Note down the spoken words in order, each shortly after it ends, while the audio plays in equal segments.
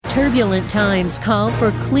Turbulent times call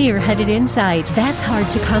for clear-headed insight. That's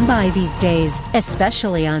hard to come by these days,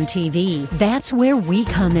 especially on TV. That's where we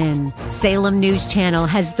come in. Salem News Channel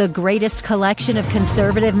has the greatest collection of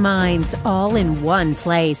conservative minds all in one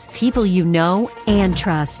place. People you know and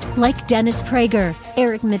trust, like Dennis Prager,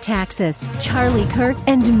 Eric Metaxas, Charlie Kirk,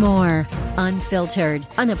 and more. Unfiltered,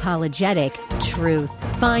 unapologetic truth.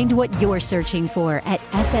 Find what you're searching for at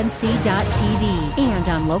snc.tv and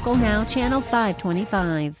on Local Now, Channel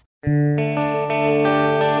 525.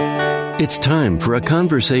 It's time for a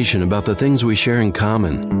conversation about the things we share in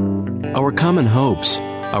common. Our common hopes,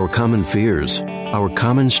 our common fears, our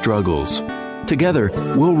common struggles. Together,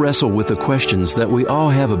 we'll wrestle with the questions that we all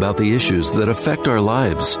have about the issues that affect our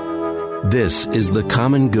lives. This is The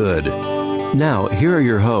Common Good. Now, here are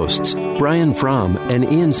your hosts, Brian Fromm and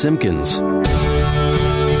Ian Simpkins.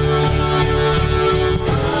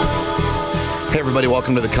 Hey everybody,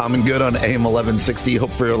 welcome to The Common Good on AM 1160,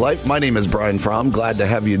 Hope for Your Life. My name is Brian Fromm. Glad to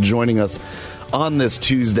have you joining us on this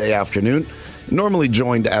Tuesday afternoon. Normally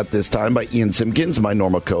joined at this time by Ian Simpkins, my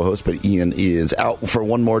normal co-host, but Ian is out for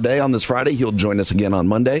one more day on this Friday. He'll join us again on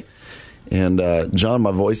Monday. And John,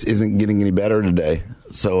 my voice isn't getting any better today,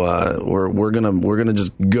 so we're gonna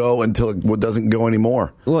just go until it doesn't go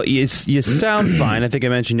anymore. Well, you sound fine. I think I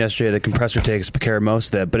mentioned yesterday the compressor takes care of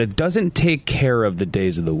most of that, but it doesn't take care of the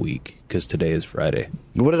days of the week because today is Friday.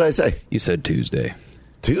 What did I say? You said Tuesday.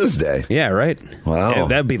 Tuesday? Yeah, right. Wow. Yeah,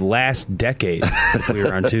 that'd be last decade if we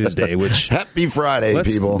were on Tuesday. Which Happy Friday,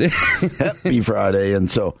 people! Happy Friday, and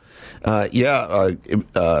so. Battling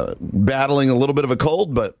a little bit of a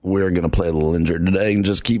cold, but we're going to play a little injured today and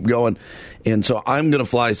just keep going. And so I'm going to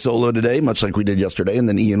fly solo today, much like we did yesterday, and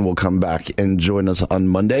then Ian will come back and join us on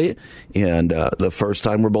Monday. And the first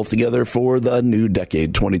time we're both together for the new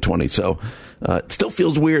decade, 2020. So it still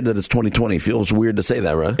feels weird that it's 2020. It feels weird to say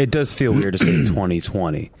that, right? It does feel weird to say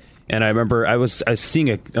 2020. And I remember I was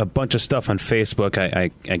seeing a bunch of stuff on Facebook. I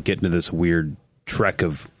get into this weird trek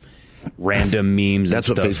of random memes. That's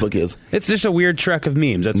and what stuff. Facebook is. It's just a weird trek of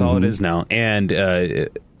memes. That's all it is now. And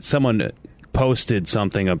someone posted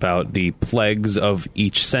something about the plagues of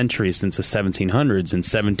each century since the 1700s. And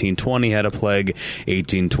 1720 had a plague,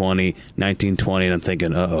 1820, 1920, and I'm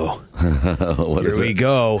thinking, here we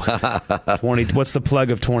go. What's the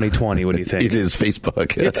plague of 2020? What do you think? It is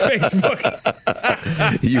Facebook. It's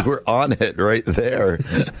Facebook. You were on it right there.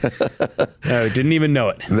 I didn't even know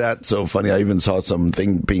it. That's so funny. I even saw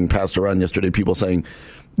something being passed around yesterday, people saying,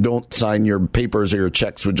 don't sign your papers or your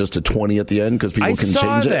checks with just a 20 at the end because people can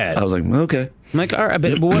change that. it. I was like, okay. I'm like, all right,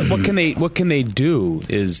 but what can they do?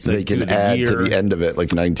 Is they can add to the end of it,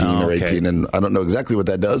 like 19 or 18, and I don't know exactly what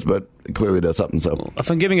that does, but it clearly does something. So if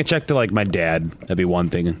I'm giving a check to like my dad, that'd be one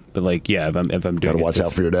thing. But like, yeah, if I'm doing, gotta watch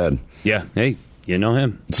out for your dad. Yeah, hey, you know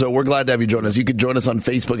him. So we're glad to have you join us. You can join us on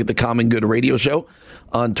Facebook at the Common Good Radio Show,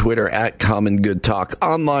 on Twitter at Common Good Talk,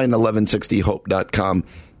 online 1160hope.com.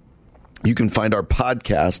 You can find our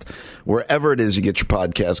podcast wherever it is you get your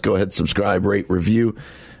podcast. Go ahead, subscribe, rate, review,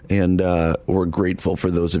 and we're grateful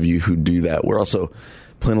for those of you who do that. We're also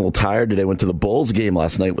playing a little tired today. Went to the Bulls game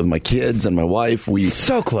last night with my kids and my wife.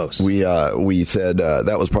 So close. We said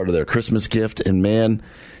that was part of their Christmas gift, and man,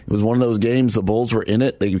 it was one of those games. The Bulls were in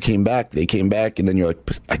it. They came back, and then you're like,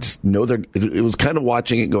 I just know they're. It was kind of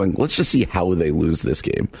watching it, going, let's just see how they lose this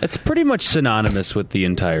game. It's pretty much synonymous with the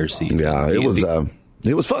entire season. Yeah, it was.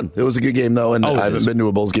 It was fun. It was a good game, though, and I haven't been to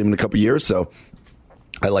a Bulls game in a couple of years, so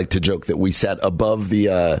I like to joke that we sat above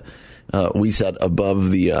the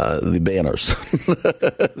banners.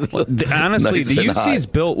 Well, honestly, nice the UC is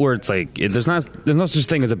built where it's like there's no such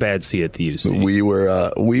thing as a bad seat at the UC.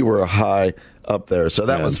 We were high up there, so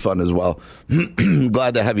that was fun as well.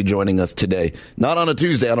 Glad to have you joining us today. Not on a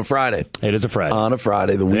Tuesday, on a Friday. It is a Friday. On a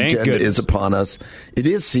Friday, the weekend is upon us. It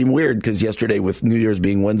does seem weird because yesterday, with New Year's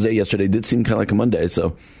being Wednesday, yesterday did seem kind of like a Monday.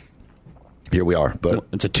 So here we are, but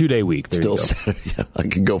it's a 2-day week. There still Saturday. Yeah, I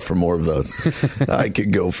could go for more of those.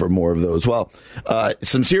 Well,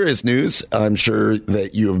 some serious news I'm sure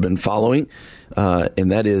that you have been following,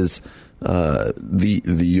 and that is the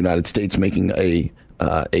United States making a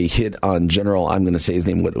hit on General, I'm going to say his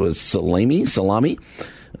name, what it was, Soleimani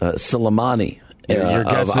your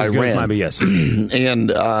guess of Iran. Yes.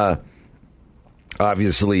 And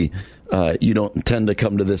obviously, you don't tend to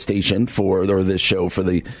come to this station or this show for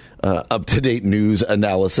the up-to-date news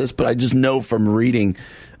analysis, but I just know from reading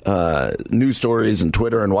news stories and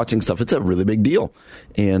Twitter and watching stuff, it's a really big deal.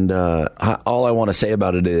 And all I want to say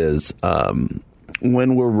about it is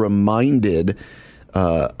when we're reminded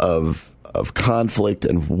of conflict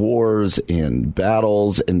and wars and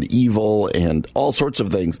battles and evil and all sorts of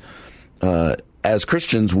things, as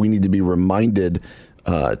Christians, we need to be reminded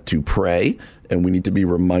to pray, and we need to be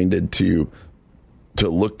reminded to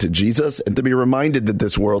look to Jesus, and to be reminded that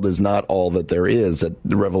this world is not all that there is, that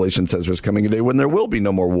the Revelation says there's coming a day when there will be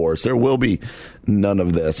no more wars. There will be none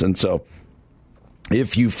of this. And so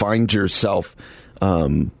if you find yourself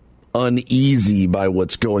uneasy by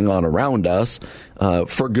what's going on around us,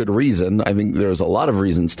 for good reason, I think there's a lot of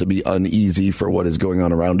reasons to be uneasy for what is going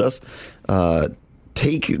on around us,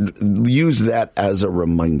 use that as a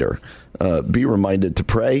reminder. Be reminded to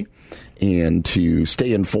pray and to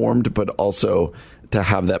stay informed, but also to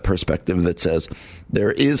have that perspective that says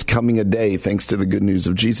there is coming a day, thanks to the good news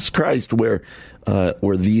of Jesus Christ, where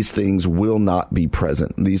these things will not be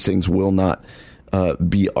present. These things will not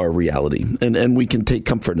be our reality. And we can take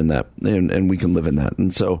comfort in that, and we can live in that.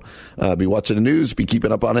 And so be watching the news, be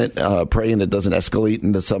keeping up on it, praying it doesn't escalate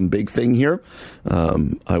into some big thing here.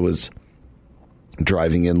 I was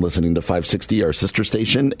driving in listening to 560, our sister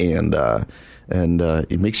station, and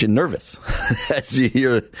it makes you nervous as you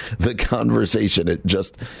hear the conversation. It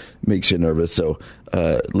just makes you nervous. So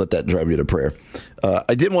let that drive you to prayer.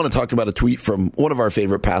 I did want to talk about a tweet from one of our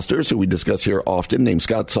favorite pastors who we discuss here often, named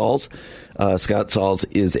Scott Sauls. Scott Sauls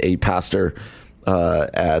is a pastor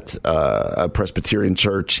at a Presbyterian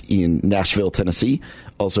church in Nashville, Tennessee,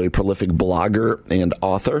 also a prolific blogger and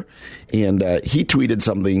author. And he tweeted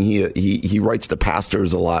something. He writes to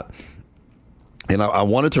pastors a lot. And I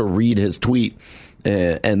wanted to read his tweet,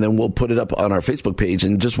 and then we'll put it up on our Facebook page,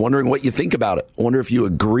 and just wondering what you think about it. I wonder if you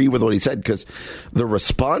agree with what he said, because the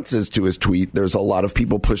responses to his tweet, there's a lot of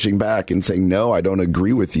people pushing back and saying, no, I don't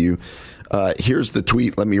agree with you. Here's the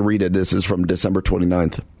tweet. Let me read it. This is from December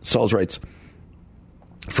 29th. Sauls writes,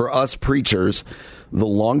 "For us preachers, the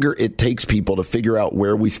longer it takes people to figure out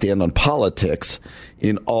where we stand on politics,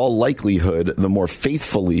 in all likelihood, the more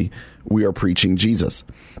faithfully we are preaching Jesus."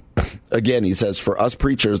 Again, he says, for us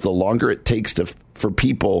preachers, the longer it takes for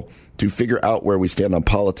people to figure out where we stand on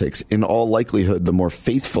politics, in all likelihood, the more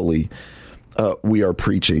faithfully we are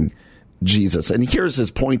preaching Jesus. And here's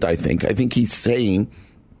his point, I think. I think he's saying,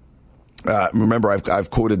 remember, I've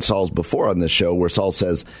quoted Sauls before on this show, where Sauls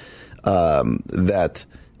says that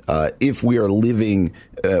if we are living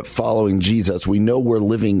following Jesus, we know we're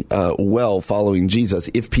living well following Jesus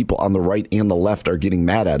if people on the right and the left are getting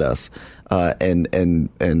mad at us and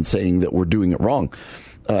saying that we're doing it wrong.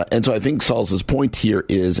 And so I think Saul's point here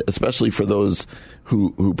is, especially for those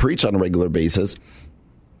who preach on a regular basis,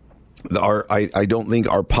 I don't think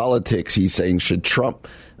our politics, he's saying, should trump,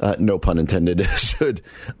 no pun intended,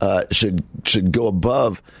 should go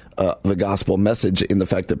above the gospel message, in the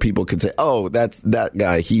fact that people can say, oh, that's that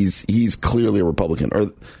guy, he's clearly a Republican,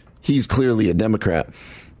 or he's clearly a Democrat.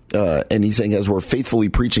 And he's saying, as we're faithfully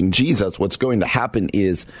preaching Jesus, what's going to happen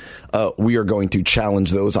is we are going to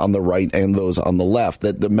challenge those on the right and those on the left,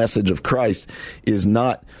 that the message of Christ is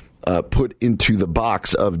not put into the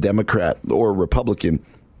box of Democrat or Republican.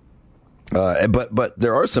 But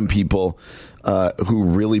there are some people who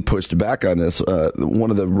really pushed back on this.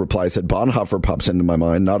 One of the replies said, Bonhoeffer pops into my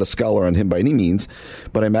mind, not a scholar on him by any means,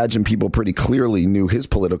 but I imagine people pretty clearly knew his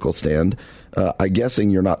political stand. I'm guessing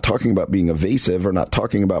you're not talking about being evasive, or not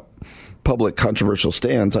talking about public controversial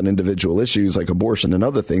stands on individual issues like abortion and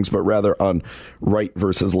other things, but rather on right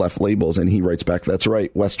versus left labels. And he writes back, that's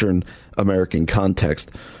right, Western American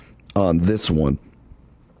context on this one.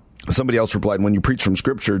 Somebody else replied, when you preach from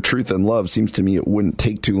Scripture, truth and love, seems to me it wouldn't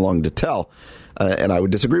take too long to tell. And I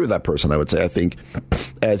would disagree with that person. I would say, I think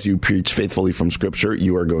as you preach faithfully from Scripture,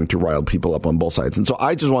 you are going to rile people up on both sides. And so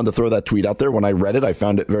I just wanted to throw that tweet out there. When I read it, I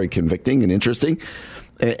found it very convicting and interesting.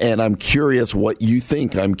 And I'm curious what you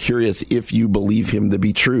think. I'm curious if you believe him to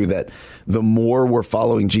be true, that the more we're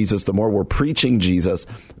following Jesus, the more we're preaching Jesus,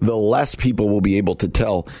 the less people will be able to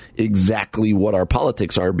tell exactly what our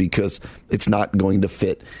politics are, because it's not going to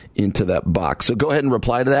fit into that box. So go ahead and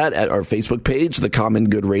reply to that at our Facebook page, The Common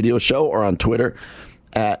Good Radio Show, or on Twitter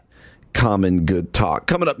at Common Good Talk.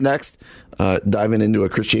 Coming up next, diving into a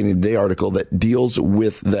Christianity Today article that deals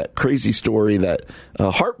with that crazy story, that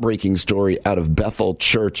heartbreaking story out of Bethel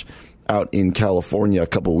Church out in California a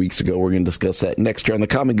couple weeks ago. We're going to discuss that next here on The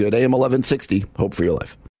Common Good, AM 1160. Hope for your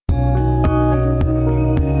life.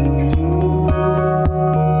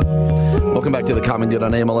 Welcome back to The Common Good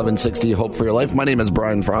on AM 1160, Hope for Your Life. My name is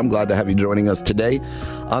Brian Fromm. Glad to have you joining us today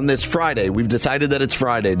on this Friday. We've decided that it's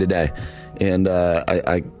Friday today, and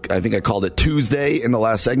I think I called it Tuesday in the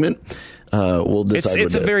last segment. We'll decide.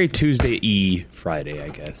 It's a very Tuesday-y Friday, I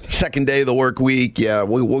guess. Second day of the work week. Yeah,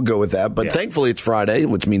 we'll go with that. But Thankfully, it's Friday,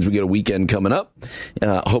 which means we get a weekend coming up.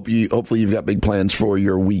 Hopefully, you've got big plans for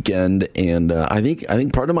your weekend. And I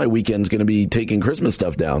think part of my weekend is going to be taking Christmas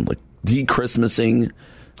stuff down, like de-Christmasing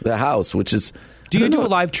the house, which is, Do you do a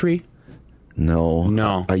live tree?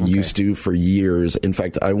 No. I used to for years. In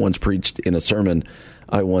fact, I once preached in a sermon.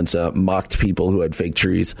 I once mocked people who had fake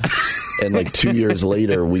trees. And like 2 years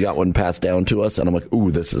later, we got one passed down to us. And I'm like,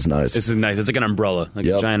 ooh, this is nice. This is nice. It's like an umbrella, like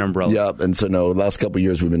a giant umbrella. Yep. And so, no, the last couple of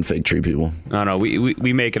years, we've been fake tree people. No,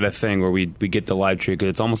 we make it a thing where we get the live tree because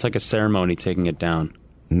it's almost like a ceremony taking it down.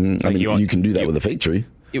 I mean, you can do that with a fake tree.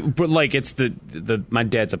 But like it's the my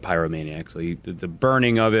dad's a pyromaniac, so the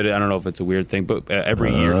burning of it. I don't know if it's a weird thing, but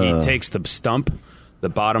every year he takes the stump, the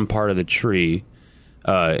bottom part of the tree,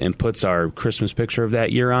 and puts our Christmas picture of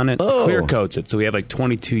that year on it. Clear coats it, so we have like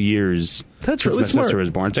 22 years. That's since really my smart. sister was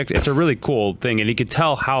born. It's a really cool thing, and you could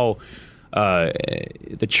tell how.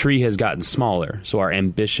 The tree has gotten smaller, so our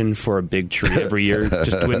ambition for a big tree every year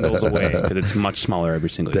just dwindles away because it's much smaller every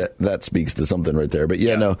single year. That speaks to something right there. But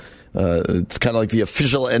it's kind of like the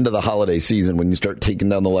official end of the holiday season when you start taking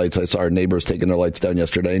down the lights. I saw our neighbors taking their lights down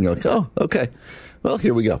yesterday, and you're like, oh, okay. Well,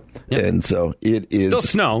 here we go. Yep. And so it is. Still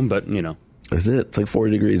snow, but, you know. Is it? It's like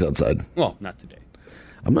 40 degrees outside. Well, not today.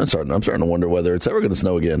 I'm starting to wonder whether it's ever going to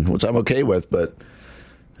snow again, which I'm okay with, but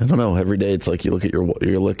I don't know. Every day it's like you look at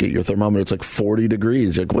your thermometer, it's like 40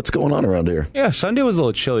 degrees. You're like, what's going on around here? Yeah, Sunday was a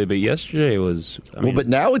little chilly, but yesterday was... but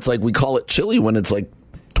now it's like we call it chilly when it's like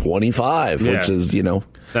 25, which is, Then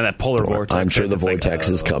that polar vortex. I'm sure the vortex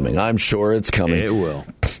is coming. I'm sure it's coming. It will.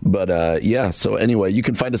 But, so anyway, you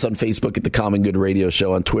can find us on Facebook at The Common Good Radio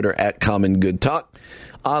Show, on Twitter at Common Good Talk,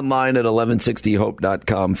 online at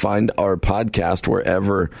 1160hope.com. Find our podcast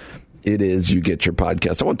wherever it is you get your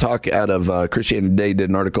podcast. I want to talk out of Christianity Today did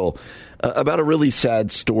an article about a really sad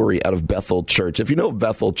story out of Bethel Church. If you know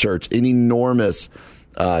Bethel Church, an enormous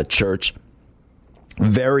church,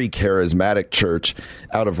 very charismatic church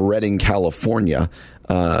out of Redding, California.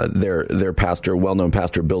 Their pastor, well-known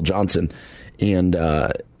pastor Bill Johnson, and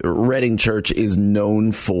Redding Church is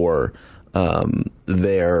known for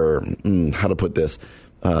their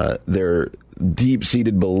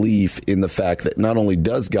deep-seated belief in the fact that not only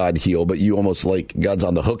does God heal, but you almost like God's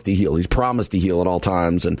on the hook to heal. He's promised to heal at all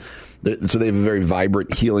times. And so they have a very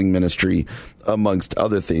vibrant healing ministry, amongst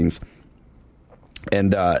other things.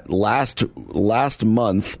 And last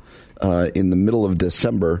month, in the middle of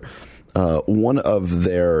December, one of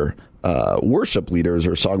their worship leaders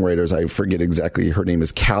or songwriters, I forget exactly, her name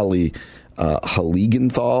is Callie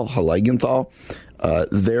Haligenthal,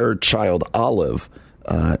 their child Olive,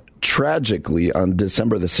 tragically on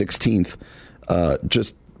December the 16th,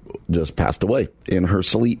 just passed away in her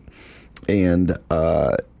sleep. And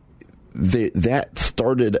that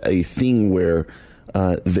started a thing where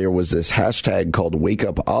there was this hashtag called Wake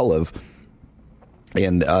Up Olive.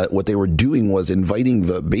 And what they were doing was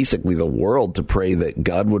inviting basically the world to pray that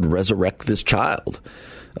God would resurrect this child,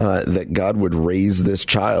 that God would raise this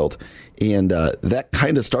child. And that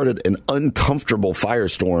kind of started an uncomfortable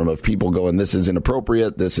firestorm of people going, this is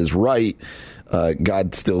inappropriate, this is right,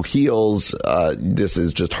 God still heals, this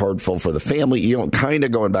is just hurtful for the family, kind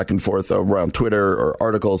of going back and forth around Twitter or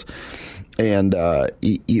articles. And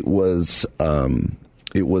it was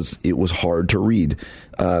hard to read.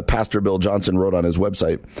 Pastor Bill Johnson wrote on his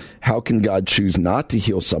website, "How can God choose not to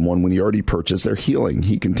heal someone when he already purchased their healing?"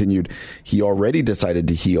 He continued, "He already decided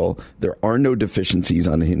to heal. There are no deficiencies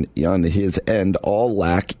on his end. All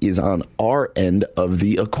lack is on our end of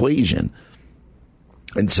the equation."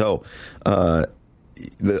 And so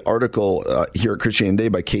the article here at Christianity Today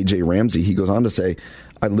by KJ Ramsey, he goes on to say,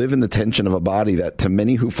 "I live in the tension of a body that, to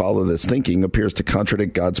many who follow this thinking, appears to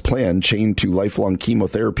contradict God's plan, chained to lifelong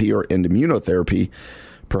chemotherapy and immunotherapy,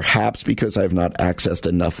 perhaps because I have not accessed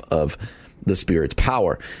enough of the Spirit's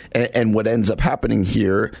power." And what ends up happening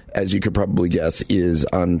here, as you could probably guess, is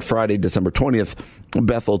on Friday, December 20th,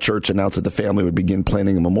 Bethel Church announced that the family would begin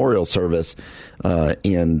planning a memorial service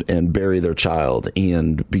and bury their child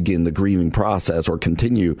and begin the grieving process, or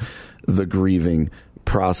continue the grieving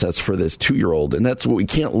process for this 2-year-old. And that's what we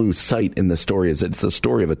can't lose sight in this story, is it's a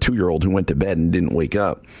story of a 2-year-old who went to bed and didn't wake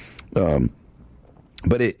up.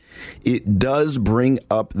 But it does bring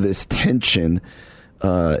up this tension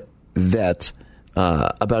that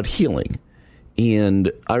about healing.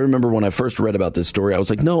 And I remember when I first read about this story, I was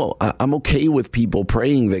like, no, I'm okay with people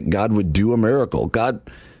praying that God would do a miracle. God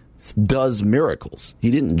does miracles. He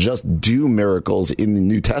didn't just do miracles in the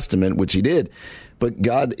New Testament, which he did, but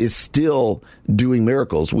God is still doing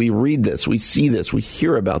miracles. We read this, we see this, we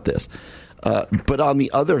hear about this. But on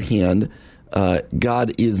the other hand,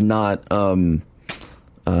 God is not,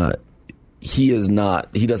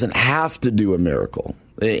 he doesn't have to do a miracle.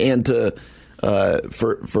 And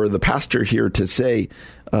for the pastor here to say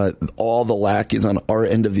all the lack is on our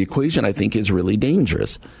end of the equation, I think is really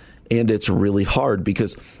dangerous. And it's really hard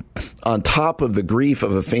because on top of the grief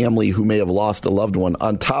of a family who may have lost a loved one,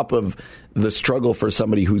 on top of the struggle for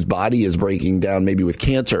somebody whose body is breaking down, maybe with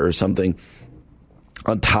cancer or something,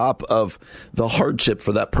 on top of the hardship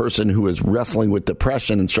for that person who is wrestling with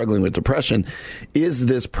depression and struggling with depression, is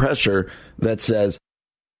this pressure that says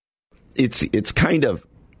it's kind of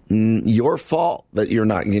your fault that you're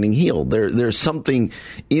not getting healed. There's something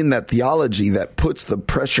in that theology that puts the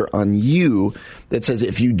pressure on you that says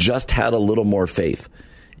if you just had a little more faith,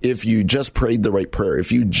 if you just prayed the right prayer,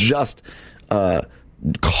 if you just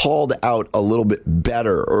called out a little bit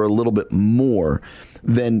better or a little bit more,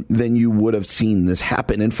 then you would have seen this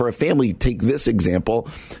happen. And for a family, take this example,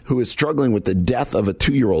 who is struggling with the death of a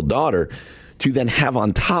 2-year-old daughter, to then have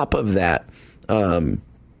on top of that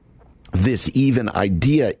this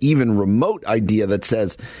even remote idea that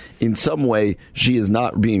says in some way she is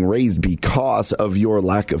not being raised because of your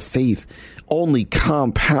lack of faith, only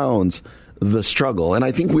compounds the struggle. And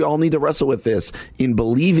I think we all need to wrestle with this in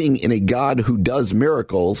believing in a God who does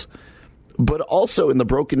miracles, but also in the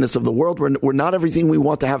brokenness of the world where not everything we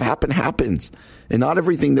want to have happen happens, and not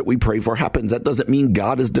everything that we pray for happens. That doesn't mean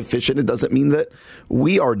God is deficient. It doesn't mean that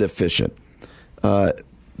we are deficient, but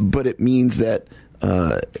it means that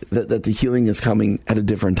that the healing is coming at a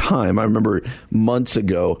different time. I remember months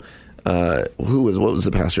ago, what was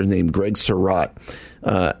the pastor's name? Greg Surratt,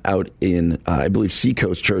 out in, I believe,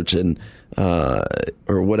 Seacoast Church or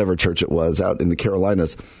whatever church it was out in the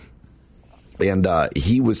Carolinas. And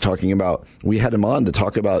he was talking about, we had him on to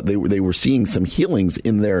talk about they were seeing some healings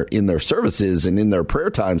in their services and in their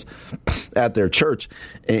prayer times at their church.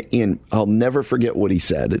 And I'll never forget what he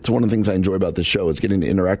said. It's one of the things I enjoy about this show is getting to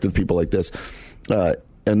interact with people like this. I'll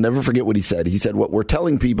never forget what he said. He said, what we're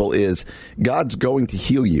telling people is God's going to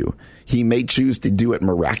heal you. He may choose to do it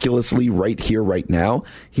miraculously right here, right now.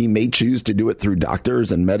 He may choose to do it through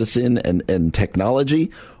doctors and medicine and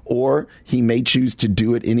technology, or he may choose to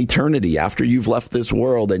do it in eternity after you've left this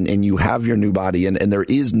world and you have your new body and there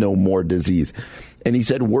is no more disease. And he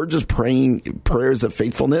said, we're just praying prayers of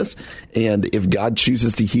faithfulness. And if God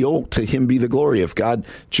chooses to heal, to him be the glory. If God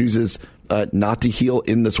chooses not to heal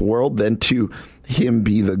in this world, then to him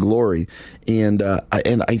be the glory. And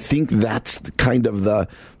I think that's kind of the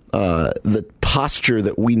posture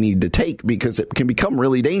that we need to take, because it can become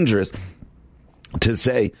really dangerous to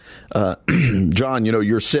say, John,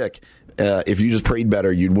 you're sick. If you just prayed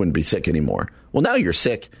better, you wouldn't be sick anymore. Well, now you're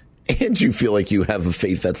sick and you feel like you have a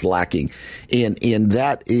faith that's lacking. And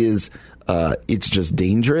that is, it's just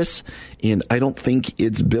dangerous. And I don't think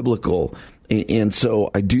it's biblical. And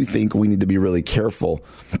so I do think we need to be really careful.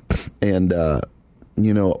 And,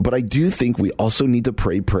 but I do think we also need to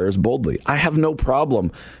pray prayers boldly. I have no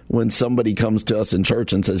problem when somebody comes to us in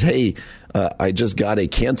church and says, hey, I just got a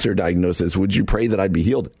cancer diagnosis. Would you pray that I'd be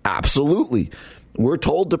healed? Absolutely. We're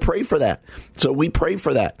told to pray for that. So we pray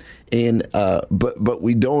for that. And but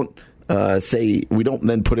we don't we don't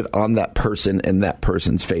then put it on that person and that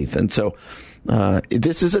person's faith. And so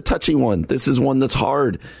this is a touchy one. This is one that's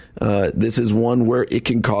hard. This is one where it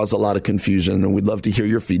can cause a lot of confusion, and we'd love to hear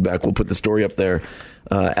your feedback. We'll put the story up there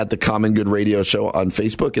at the Common Good Radio Show on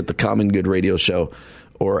Facebook, at the Common Good Radio Show,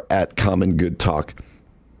 or at Common Good Talk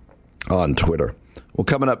on Twitter. Well,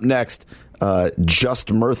 coming up next,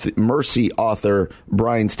 Just Mercy author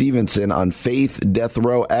Brian Stevenson on faith, death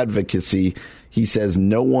row advocacy. He says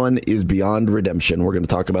no one is beyond redemption. We're going to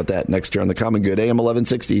talk about that next year on the Common Good, AM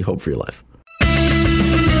 1160. Hope for your life.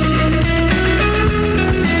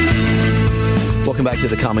 Welcome back to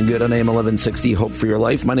the Common Good on AM 1160, Hope for Your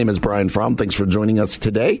Life. My name is Brian Fromm. Thanks for joining us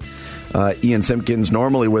today. Ian Simpkins,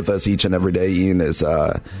 normally with us each and every day. Ian is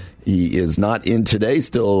he is not in today,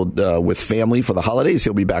 still with family for the holidays.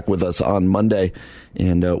 He'll be back with us on Monday,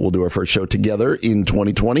 and we'll do our first show together in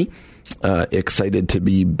 2020. Excited to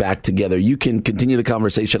be back together. You can continue the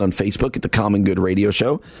conversation on Facebook at the Common Good Radio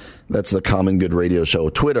Show. That's the Common Good Radio Show.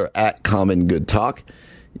 Twitter at Common Good Talk.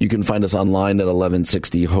 You can find us online at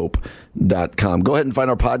 1160hope.com. Go ahead and find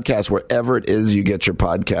our podcast wherever it is you get your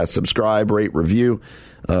podcast. Subscribe, rate, review.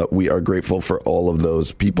 We are grateful for all of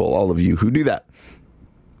those people, all of you who do that.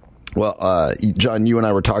 Well, John, you and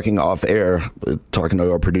I were talking off air, talking to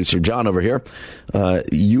our producer, John, over here.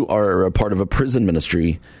 You are a part of a prison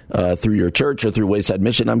ministry through your church or through Wayside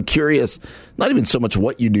Mission. I'm curious, not even so much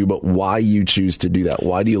what you do, but why you choose to do that.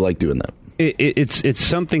 Why do you like doing that? It's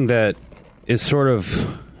something that is sort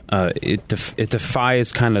of, it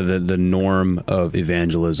defies kind of the norm of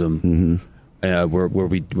evangelism. Mm-hmm. Where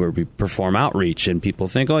we perform outreach, and people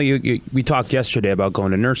think, we talked yesterday about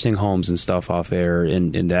going to nursing homes and stuff off air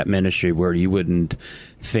in that ministry where you wouldn't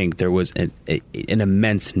think there was an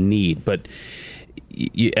immense need. But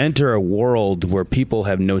you enter a world where people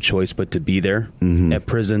have no choice but to be there at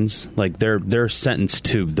prisons. Like they're sentenced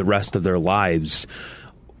to the rest of their lives.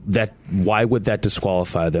 That why would that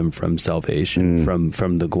disqualify them from salvation,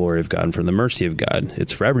 from the glory of God and from the mercy of God?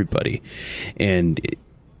 It's for everybody, and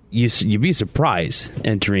you'd be surprised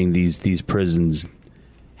entering these prisons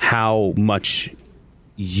how much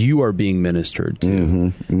you are being ministered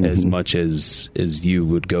to, as much as you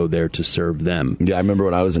would go there to serve them. Yeah, I remember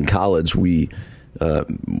when I was in college,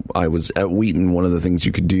 I was at Wheaton. One of the things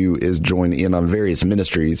you could do is join in on various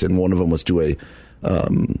ministries, and one of them was to a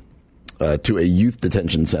youth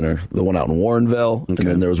detention center, the one out in Warrenville, and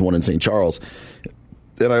then there was one in St. Charles.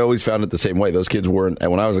 And I always found it the same way. Those kids weren't,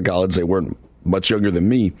 and when I was in college, they weren't much younger than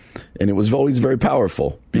me, and it was always very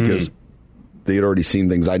powerful because they had already seen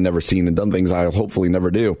things I'd never seen and done things I'll hopefully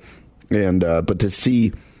never do. And but to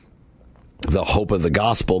see the hope of the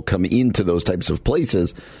gospel come into those types of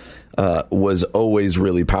places was always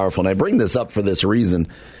really powerful. And I bring this up for this reason.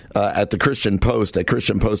 At the Christian Post, at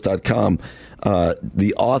ChristianPost.com,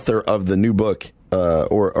 the author of the new book,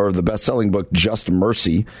 or the best-selling book, Just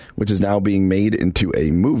Mercy, which is now being made into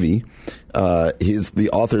a movie, the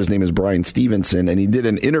author's name is Brian Stevenson, and he did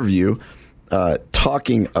an interview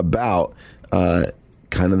talking about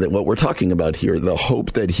kind of what we're talking about here, the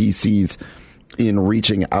hope that he sees in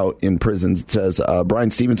reaching out in prisons. It says,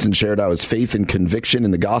 Brian Stevenson shared how his faith and conviction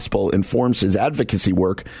in the gospel informs his advocacy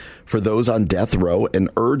work for those on death row and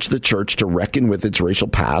urged the church to reckon with its racial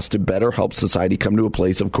past to better help society come to a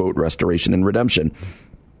place of, quote, restoration and redemption.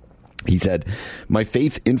 He said, "My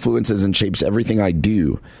faith influences and shapes everything I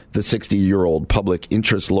do," the 60-year-old public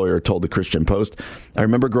interest lawyer told the Christian Post. "I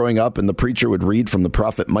remember growing up and the preacher would read from the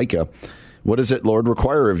prophet Micah. 'What does it, Lord,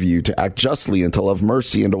 require of you? To act justly and to love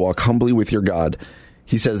mercy and to walk humbly with your God.'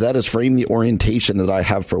 He says that has framed the orientation that I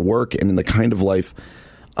have for work and in the kind of life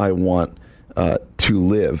I want to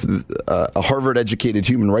live." A Harvard-educated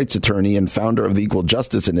human rights attorney and founder of the Equal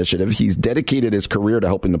Justice Initiative, he's dedicated his career to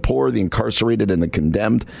helping the poor, the incarcerated, and the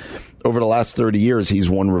condemned. Over the last 30 years, he's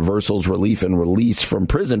won reversals, relief, and release from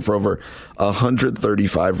prison for over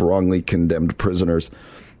 135 wrongly condemned prisoners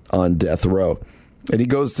on death row. And he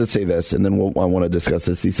goes to say this, and then I want to discuss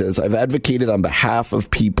this. He says, "I've advocated on behalf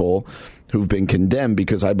of people who've been condemned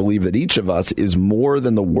because I believe that each of us is more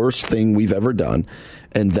than the worst thing we've ever done,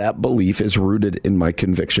 and that belief is rooted in my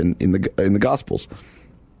conviction in the Gospels.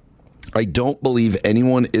 I don't believe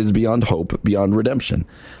anyone is beyond hope, beyond redemption.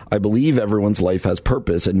 I believe everyone's life has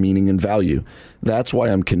purpose and meaning and value. That's why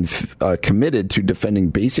I'm committed to defending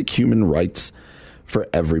basic human rights for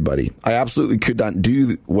everybody. I absolutely could not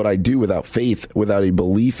do what I do without faith, without a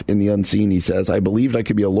belief in the unseen," he says. "I believed I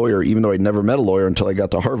could be a lawyer, even though I'd never met a lawyer until I got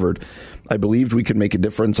to Harvard. I believed we could make a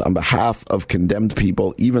difference on behalf of condemned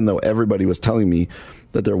people, even though everybody was telling me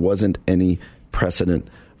that there wasn't any precedent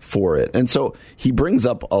for it." And so he brings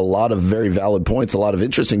up a lot of very valid points, a lot of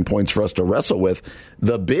interesting points for us to wrestle with.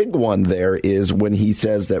 The big one there is when he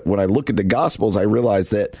says that when I look at the Gospels, I realize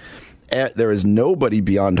that there is nobody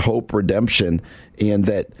beyond hope, redemption, and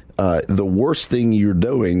that the worst thing you're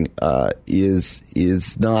doing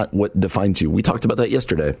is not what defines you. We talked about that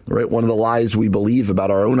yesterday, right? One of the lies we believe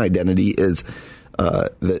about our own identity is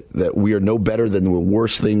that we are no better than the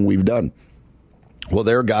worst thing we've done. Well,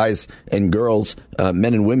 there are guys and girls,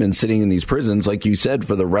 men and women sitting in these prisons, like you said,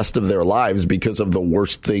 for the rest of their lives because of the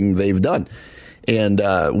worst thing they've done. And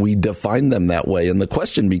we define them that way. And the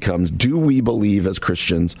question becomes, do we believe as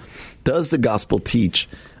Christians, does the gospel teach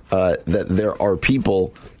that there are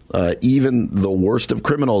people, even the worst of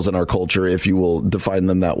criminals in our culture, if you will define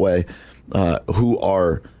them that way, who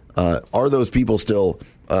are those people still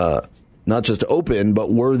not just open,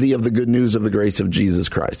 but worthy of the good news of the grace of Jesus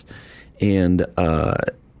Christ? And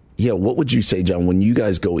what would you say, John, when you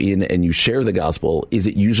guys go in and you share the gospel, is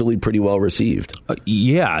it usually pretty well received?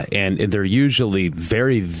 Yeah, and they're usually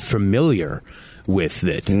very familiar with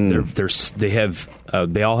it.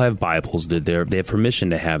 They all have Bibles. They have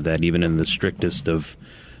permission to have that, even in the strictest of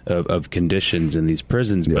conditions in these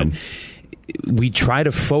prisons. Yeah. But we try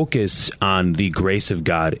to focus on the grace of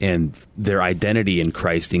God and their identity in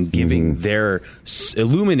Christ and giving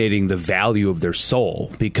illuminating the value of their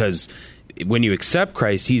soul, because when you accept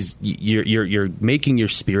Christ, you're making your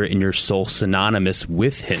spirit and your soul synonymous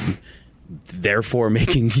with Him, therefore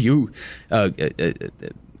making you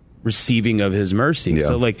receiving of His mercy. Yeah.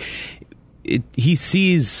 So, He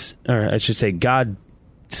sees, or I should say, God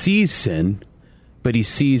sees sin, but He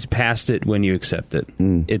sees past it when you accept it.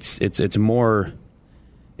 It's more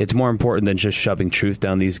important than just shoving truth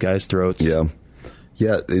down these guys' throats. Yeah.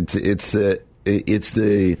 It's the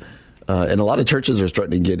And a lot of churches are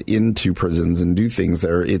starting to get into prisons and do things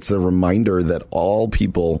there. It's a reminder that all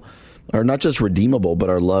people are not just redeemable, but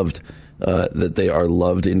are loved, that they are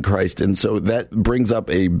loved in Christ. And so that brings up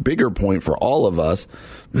a bigger point for all of us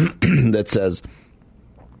that says,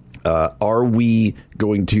 are we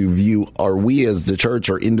as the church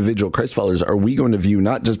or individual Christ followers, are we going to view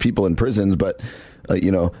not just people in prisons, but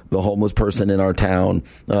the homeless person in our town,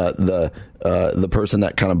 the person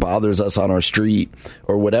that kind of bothers us on our street,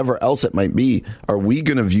 or whatever else it might be? Are we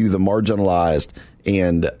going to view the marginalized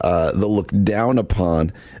and the looked down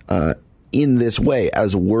upon in this way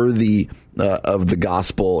as worthy of the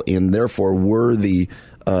gospel, and therefore worthy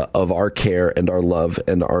of our care and our love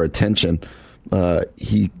and our attention?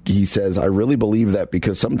 He says, I really believe that,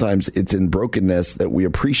 because sometimes it's in brokenness that we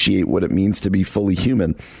appreciate what it means to be fully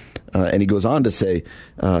human. And he goes on to say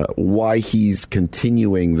why he's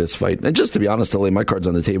continuing this fight. And just to be honest, to lay my cards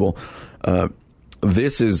on the table,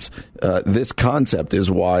 this concept is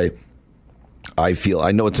why I feel,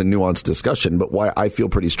 I know it's a nuanced discussion, but why I feel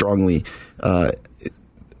pretty strongly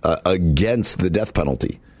against the death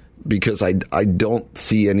penalty. Because I don't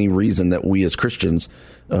see any reason that we as Christians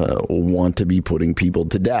want to be putting people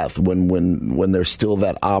to death when there's still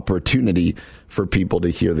that opportunity for people to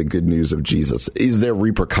hear the good news of Jesus. Is there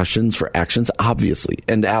repercussions for actions? Obviously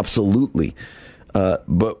and absolutely.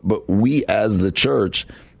 But we as the church,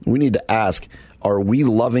 we need to ask, are we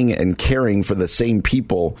loving and caring for the same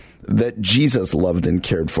people that Jesus loved and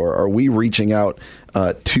cared for? Are we reaching out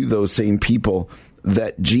to those same people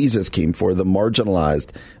that Jesus came for, the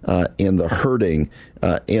marginalized and the hurting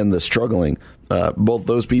and the struggling, both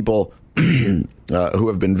those people who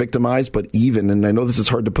have been victimized, but even, and I know this is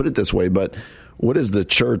hard to put it this way, but what is the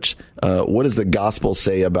church, what does the gospel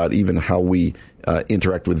say about even how we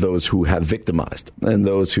interact with those who have victimized and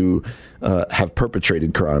those who have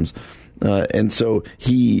perpetrated crimes? And so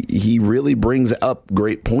he really brings up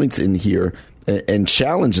great points in here and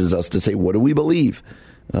challenges us to say, what do we believe?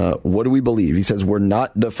 What do we believe? He says, we're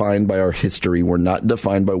not defined by our history. We're not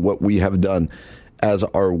defined by what we have done as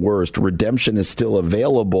our worst. Redemption is still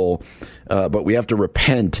available, but we have to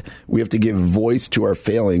repent. We have to give voice to our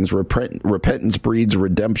failings. Repentance breeds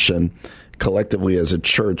redemption. Collectively, as a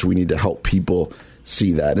church, we need to help people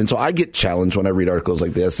see that. And so I get challenged when I read articles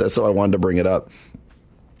like this. So I wanted to bring it up.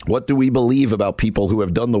 What do we believe about people who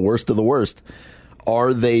have done the worst of the worst?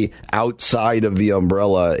 Are they outside of the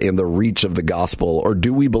umbrella and the reach of the gospel? Or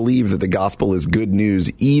do we believe that the gospel is good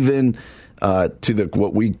news, even to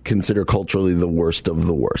what we consider culturally the worst of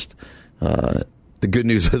the worst? The good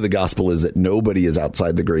news of the gospel is that nobody is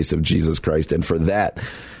outside the grace of Jesus Christ. And for that,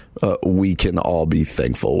 we can all be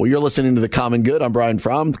thankful. Well, you're listening to The Common Good. I'm Brian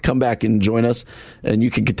Fromm. Come back and join us. And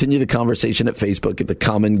you can continue the conversation at Facebook at The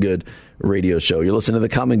Common Good Radio Show. You're listening to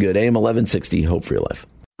The Common Good, AM 1160. Hope for your life.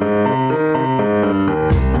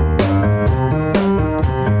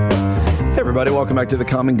 Everybody, welcome back to The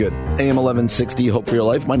Common Good, AM 1160, Hope for Your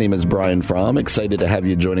Life. My name is Brian Fromm. Excited to have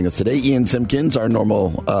you joining us today. Ian Simpkins, our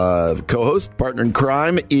normal co-host, partner in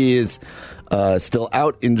crime, is still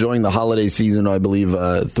out enjoying the holiday season, I believe,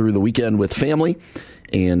 through the weekend with family.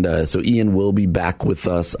 And so Ian will be back with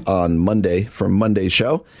us on Monday from Monday's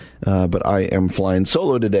show. But I am flying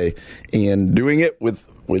solo today and doing it with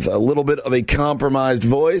a little bit of a compromised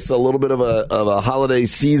voice, a little bit of a holiday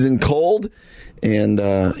season cold. And,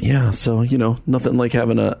 so, nothing like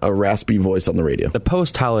having a raspy voice on the radio. The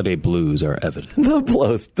post-holiday blues are evident.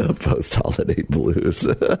 The post-holiday blues.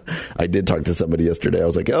 I did talk to somebody yesterday. I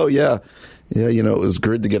was like, oh, yeah, it was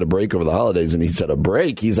good to get a break over the holidays. And he said, a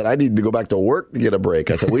break? He said, I need to go back to work to get a break.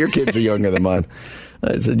 I said, well, your kids are younger than mine.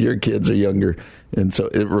 I said, your kids are younger. And so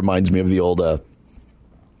it reminds me of the old,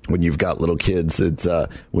 when you've got little kids, it's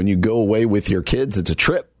when you go away with your kids, it's a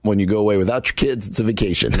trip. When you go away without your kids, it's a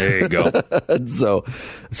vacation. There you go. So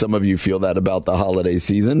some of you feel that about the holiday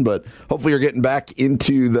season, but hopefully you're getting back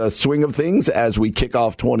into the swing of things as we kick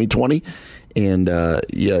off 2020. And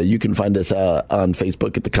you can find us on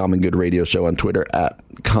Facebook at The Common Good Radio Show, on Twitter at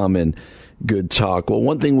Common Good Talk. Well,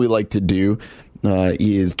 one thing we like to do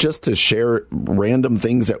is just to share random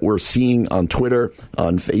things that we're seeing on Twitter,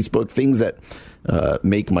 on Facebook, things that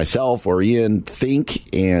make myself or Ian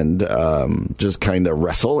think and just kind of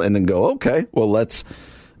wrestle and then go, okay, well, let's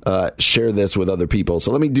share this with other people.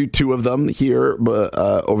 So let me do two of them here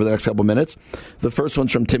over the next couple minutes. The first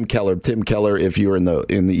one's from Tim Keller. Tim Keller, if you're in the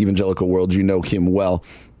evangelical world, you know him well.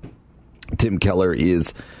 Tim Keller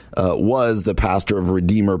was the pastor of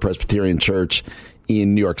Redeemer Presbyterian Church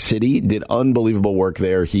in New York City, did unbelievable work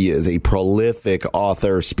there. He is a prolific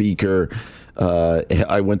author, speaker.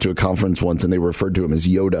 I went to a conference once and they referred to him as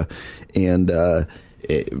Yoda. And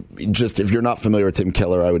just if you're not familiar with Tim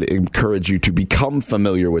Keller, I would encourage you to become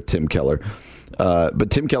familiar with Tim Keller. But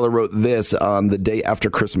Tim Keller wrote this on the day after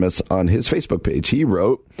Christmas on his Facebook page. He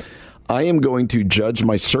wrote, I am going to judge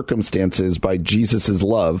my circumstances by Jesus'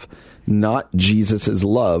 love, not Jesus'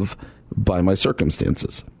 love by my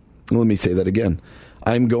circumstances. Let me say that again.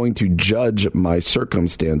 I'm going to judge my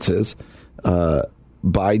circumstances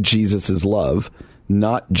by Jesus' love,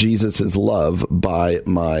 not Jesus' love by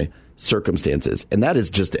my circumstances. And that is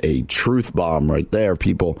just a truth bomb right there,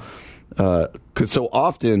 people. Because so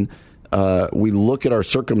often we look at our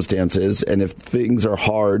circumstances, and if things are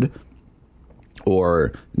hard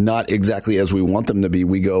or not exactly as we want them to be,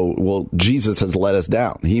 we go, well, Jesus has let us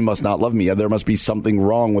down. He must not love me. There must be something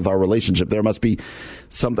wrong with our relationship. There must be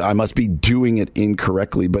something, I must be doing it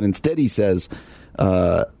incorrectly. But instead he says,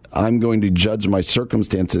 I'm going to judge my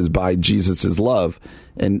circumstances by Jesus' love.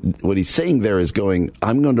 And what he's saying there is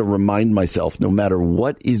I'm going to remind myself, no matter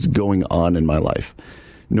what is going on in my life,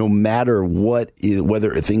 no matter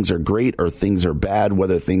whether things are great or things are bad,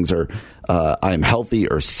 whether things are I'm healthy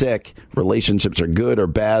or sick, relationships are good or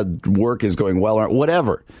bad, work is going well, or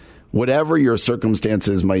whatever your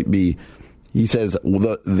circumstances might be, he says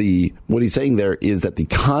what he's saying there is that the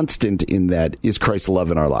constant in that is Christ's love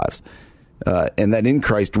in our lives. And that in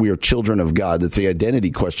Christ we are children of God. That's the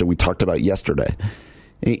identity question we talked about yesterday.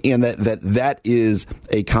 And that is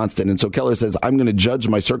a constant. And so Keller says, I'm going to judge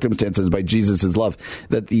my circumstances by Jesus' love.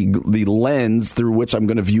 That the lens through which I'm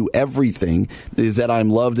going to view everything is that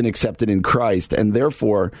I'm loved and accepted in Christ. And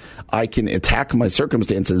therefore, I can attack my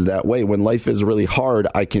circumstances that way. When life is really hard,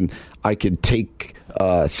 I can take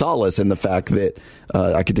solace in the fact that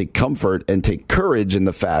I can take comfort and take courage in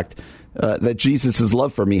the fact that Jesus'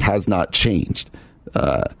 love for me has not changed.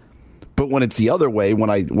 But when it's the other way,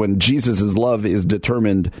 when Jesus' love is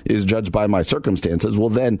judged by my circumstances, well,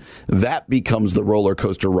 then that becomes the roller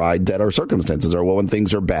coaster ride that our circumstances are. Well, when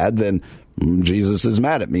things are bad, then Jesus is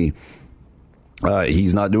mad at me.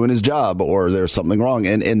 He's not doing his job, or there's something wrong.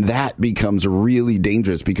 And that becomes really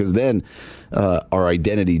dangerous, because then our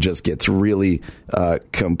identity just gets really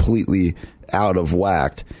completely out of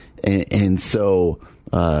whack. And so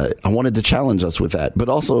I wanted to challenge us with that, but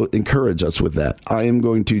also encourage us with that. I am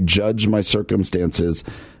going to judge my circumstances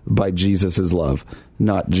by Jesus' love,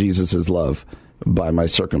 not Jesus' love by my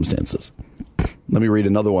circumstances. Let me read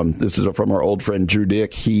another one. This is from our old friend Drew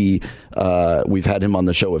Dick. We've had him on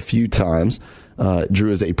the show a few times.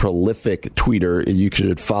 Drew is a prolific tweeter. You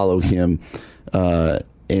should follow him.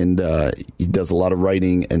 And he does a lot of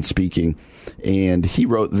writing and speaking. And he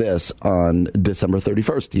wrote this on December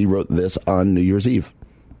 31st. He wrote this on New Year's Eve.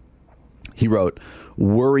 He wrote,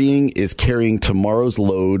 worrying is carrying tomorrow's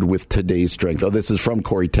load with today's strength. Oh, this is from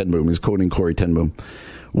Corrie ten Boom. He's quoting Corrie ten Boom.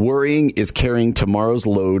 Worrying is carrying tomorrow's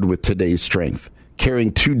load with today's strength,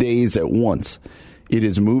 carrying 2 days at once. It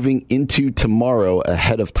is moving into tomorrow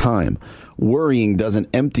ahead of time. Worrying doesn't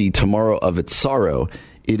empty tomorrow of its sorrow.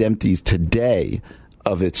 It empties today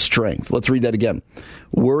of its strength. Let's read that again.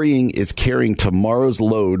 Worrying is carrying tomorrow's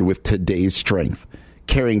load with today's strength,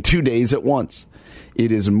 carrying 2 days at once.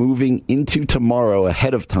 It is moving into tomorrow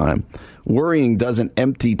ahead of time. Worrying doesn't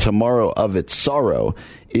empty tomorrow of its sorrow.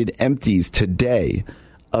 It empties today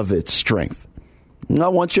of its strength. And I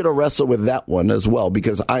want you to wrestle with that one as well,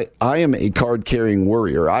 because I am a card-carrying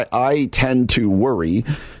worrier. I tend to worry,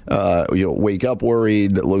 wake up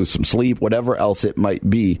worried, lose some sleep, whatever else it might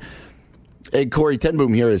be. And Corrie ten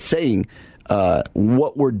Boom here is saying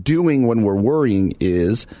what we're doing when we're worrying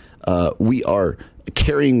is we are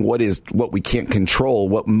carrying what we can't control,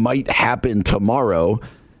 what might happen tomorrow.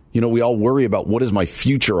 We all worry about, what does my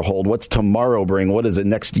future hold? What's tomorrow bring? What does the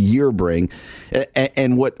next year bring?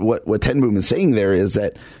 And what ten Boom is saying there is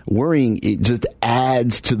that worrying, it just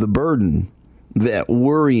adds to the burden. That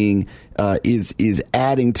worrying is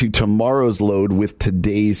adding to tomorrow's load with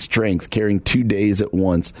today's strength, carrying 2 days at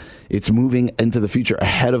once. It's moving into the future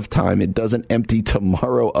ahead of time. It doesn't empty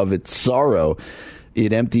tomorrow of its sorrow.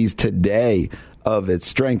 It empties today of its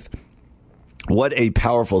strength. What a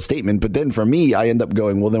powerful statement. But then for me, I end up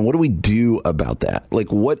going, well, then what do we do about that?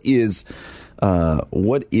 Like, what is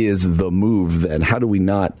the move then? How do we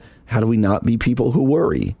not be people who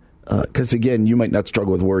worry? Because again, you might not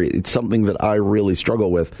struggle with worry. It's something that I really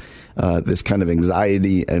struggle with, this kind of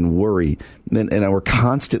anxiety and worry. And we're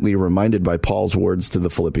constantly reminded by Paul's words to the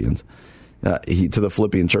Philippians. To the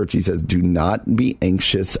Philippian church, he says, do not be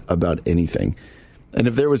anxious about anything. And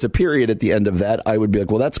if there was a period at the end of that, I would be like,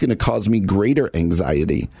 well, that's going to cause me greater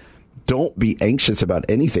anxiety. don't be anxious about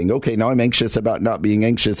anything. Okay, now I'm anxious about not being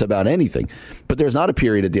anxious about anything. But there's not a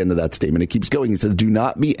period at the end of that statement. It keeps going. He says, do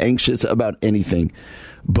not be anxious about anything,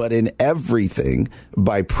 but in everything,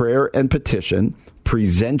 by prayer and petition,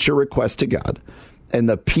 present your request to God. And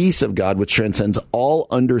the peace of God, which transcends all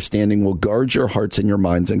understanding, will guard your hearts and your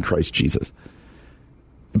minds in Christ Jesus.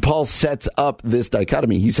 Paul sets up this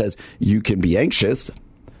dichotomy. He says, you can be anxious,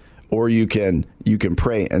 or you can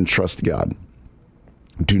pray and trust God.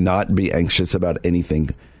 Do not be anxious about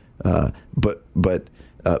anything,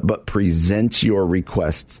 but present your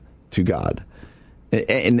requests to God.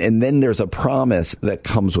 And then there's a promise that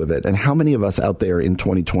comes with it. And how many of us out there in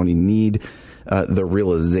 2020 need the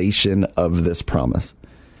realization of this promise,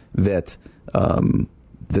 that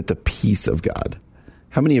the peace of God?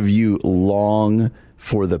 How many of you long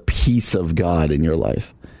for the peace of God in your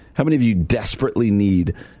life? How many of you desperately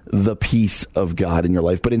need the peace of God in your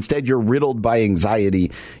life, but instead you're riddled by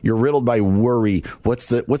anxiety, you're riddled by worry? What's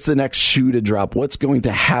the next shoe to drop? What's going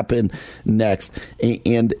to happen next?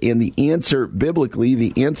 And the answer biblically,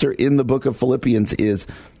 the answer in the book of Philippians is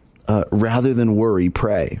rather than worry,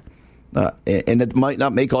 pray. And it might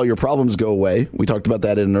not make all your problems go away. We talked about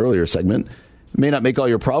that in an earlier segment. It may not make all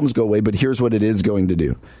your problems go away, but here's what it is going to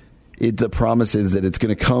do. The promise is that it's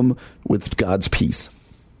going to come with God's peace.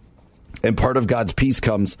 And part of God's peace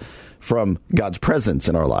comes from God's presence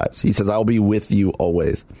in our lives. He says, I'll be with you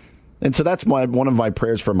always. And so that's one of my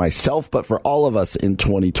prayers for myself, but for all of us in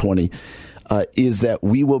 2020, is that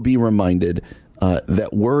we will be reminded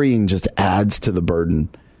that worrying just adds to the burden.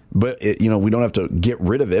 But, we don't have to get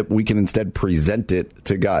rid of it. We can instead present it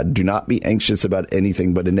to God. Do not be anxious about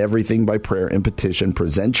anything, but in everything by prayer and petition,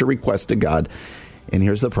 present your request to God. And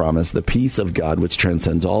here's the promise: the peace of God, which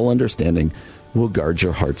transcends all understanding, will guard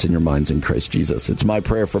your hearts and your minds in Christ Jesus. It's my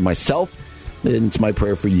prayer for myself, and it's my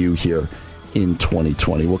prayer for you here in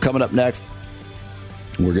 2020. Well, coming up next,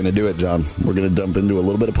 we're going to do it, John. We're going to dump into a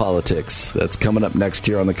little bit of politics. That's coming up next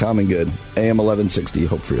here on The Common Good, AM 1160,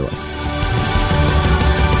 Hope for Your Life.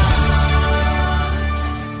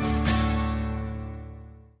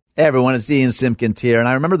 Hey, everyone, it's Ian Simpkins here, and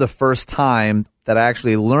I remember the first time that I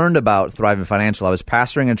actually learned about Thrivent Financial. I was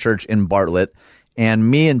pastoring a church in Bartlett,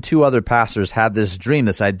 and me and two other pastors had this dream,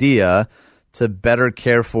 this idea to better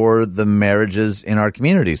care for the marriages in our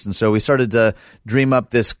communities. And so we started to dream up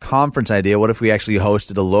this conference idea. What if we actually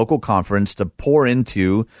hosted a local conference to pour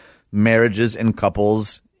into marriages and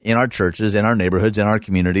couples in our churches, in our neighborhoods, in our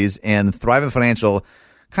communities? And Thrivent Financial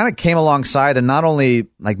kind of came alongside and not only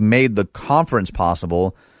made the conference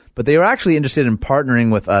possible, but they were actually interested in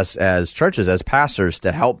partnering with us as churches, as pastors,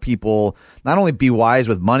 to help people not only be wise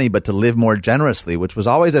with money, but to live more generously, which was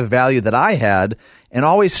always a value that I had and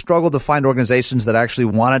always struggled to find organizations that actually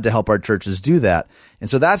wanted to help our churches do that. And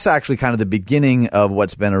so that's actually kind of the beginning of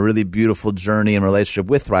what's been a really beautiful journey and relationship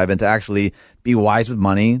with Thrivent, to actually be wise with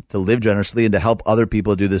money, to live generously, and to help other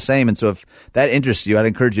people do the same. And so if that interests you, I'd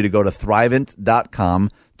encourage you to go to Thrivent.com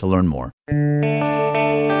to learn more.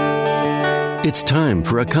 It's time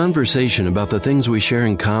for a conversation about the things we share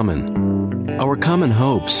in common. Our common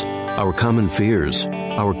hopes, our common fears,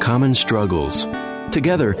 our common struggles.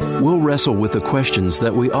 Together, we'll wrestle with the questions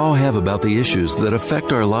that we all have about the issues that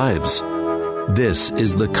affect our lives. This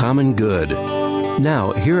is The Common Good.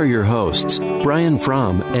 Now, here are your hosts, Brian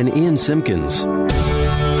Fromm and Ian Simpkins.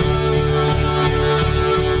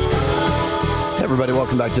 Everybody,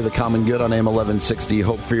 welcome back to The Common Good on AM 1160,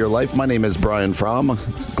 Hope for Your Life. My name is Brian Fromm.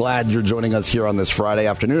 Glad you're joining us here on this Friday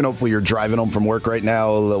afternoon. Hopefully you're driving home from work right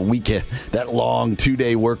now. The weekend, that long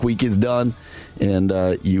 2-day work week is done, and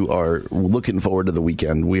you are looking forward to the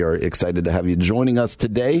weekend. We are excited to have you joining us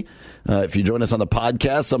today. If you join us on the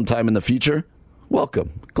podcast sometime in the future, welcome.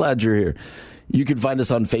 Glad you're here. You can find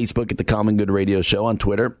us on Facebook at The Common Good Radio Show, on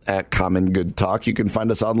Twitter at Common Good Talk. You can find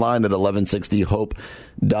us online at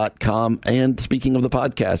 1160hope.com. And speaking of the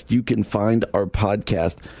podcast, you can find our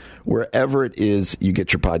podcast wherever it is you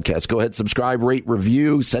get your podcast. Go ahead, subscribe, rate,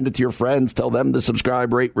 review, send it to your friends, tell them to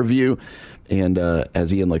subscribe, rate, review. And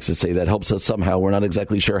as Ian likes to say, that helps us somehow. We're not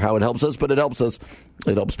exactly sure how it helps us, but it helps us.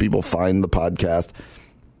 It helps people find the podcast.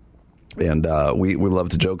 And we love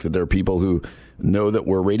to joke that there are people who know that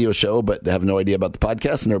we're a radio show but have no idea about the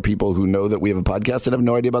podcast, and there are people who know that we have a podcast and have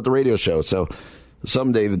no idea about the radio show. So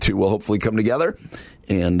someday the two will hopefully come together.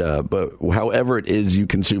 And but however it is you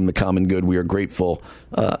consume The Common Good, we are grateful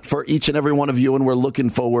for each and every one of you, and we're looking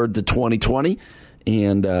forward to 2020.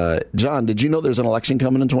 And John, did you know there's an election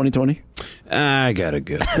coming in 2020? I gotta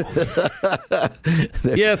go.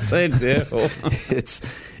 Yes, I do.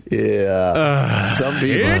 Some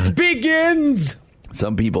people. It begins.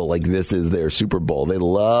 Some people, like, this is their Super Bowl. They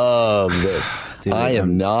love this. Dude, I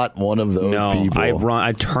am not one of those people.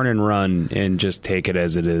 I turn and run and just take it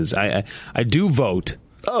as it is. I do vote.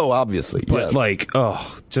 Oh, obviously, but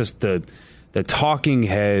yes. Just the talking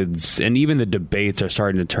heads and even the debates are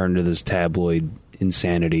starting to turn to this tabloid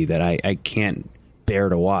insanity that I can't bear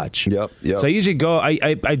to watch. Yep. So I usually go.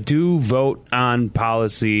 I do vote on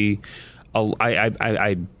policy.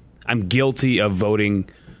 I'm guilty of voting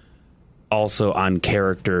also on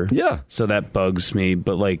character. Yeah. So that bugs me.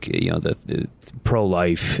 But the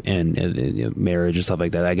pro-life and marriage and stuff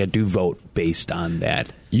like that, I do vote based on that.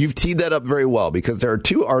 You've teed that up very well, because there are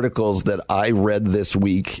two articles that I read this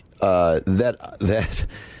week that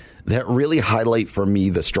really highlight for me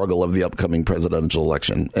the struggle of the upcoming presidential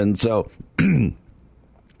election. And so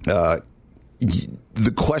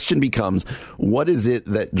the question becomes, what is it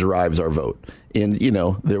that drives our vote? And,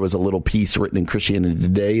 there was a little piece written in Christianity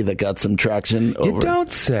Today that got some traction. You don't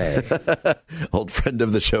say. Old friend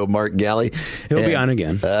of the show, Mark Galley. He'll be on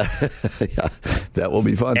again. Yeah, that will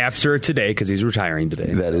be fun. After today, because he's retiring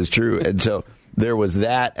today. That is true. And so there was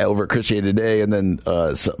that over Christianity Today, and then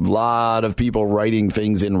a lot of people writing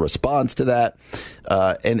things in response to that.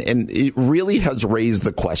 And it really has raised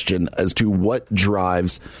the question as to what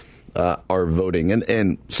drives our voting.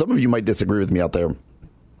 And some of you might disagree with me out there,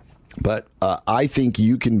 but I think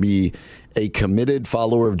you can be a committed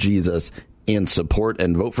follower of Jesus and support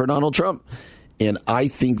and vote for Donald Trump. And I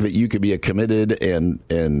think that you could be a committed and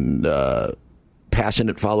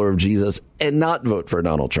passionate follower of Jesus and not vote for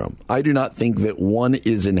Donald Trump. I do not think that one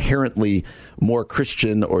is inherently more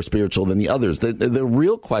Christian or spiritual than the others. The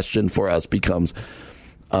real question for us becomes,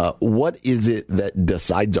 what is it that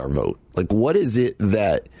decides our vote? Like, what is it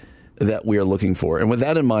that we are looking for? And with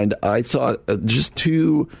that in mind, I saw just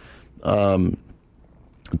two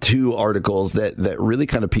articles that really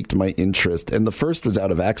kind of piqued my interest. And the first was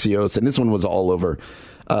out of Axios, and this one was all over.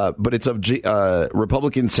 But it's of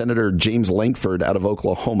Republican Senator James Lankford out of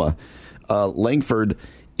Oklahoma. Lankford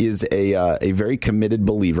is a very committed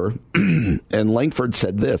believer. And Lankford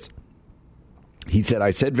said this. He said, I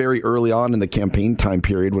said very early on in the campaign time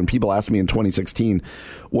period, when people asked me in 2016,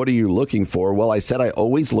 what are you looking for? Well, I said, I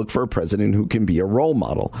always look for a president who can be a role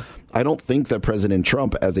model. I don't think that President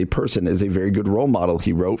Trump as a person is a very good role model,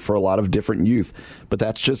 he wrote, for a lot of different youth. But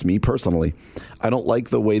that's just me personally. I don't like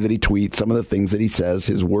the way that he tweets, some of the things that he says.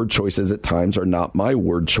 His word choices at times are not my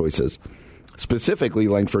word choices. Specifically,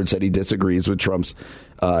 Lankford said he disagrees with Trump's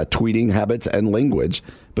tweeting habits and language,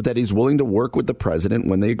 but that he's willing to work with the president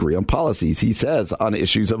when they agree on policies. He says on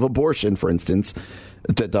issues of abortion, for instance,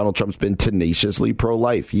 that Donald Trump's been tenaciously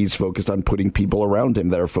pro-life. He's focused on putting people around him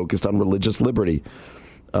that are focused on religious liberty.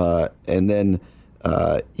 And then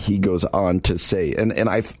he goes on to say, and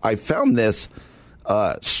I found this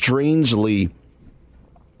strangely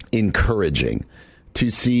encouraging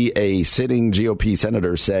to see a sitting GOP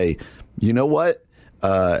senator say, you know what?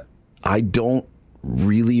 I don't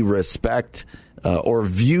really respect or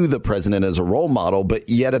view the president as a role model, but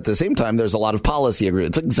yet at the same time, there's a lot of policy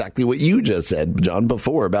agreement. It's exactly what you just said, John,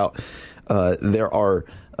 before about there are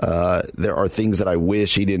things that I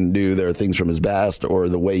wish he didn't do. There are things from his past or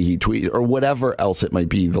the way he tweets or whatever else it might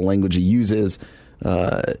be, the language he uses.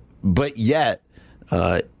 But yet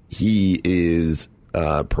he is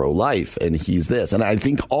pro-life, and he's this. And I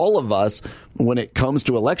think all of us, when it comes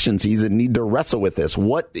to election season, need to wrestle with this.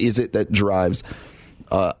 What is it that drives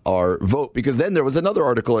our vote? Because then there was another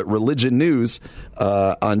article at Religion News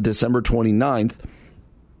on December 29th,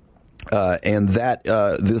 and that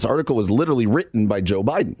this article was literally written by Joe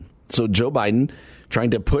Biden. So Joe Biden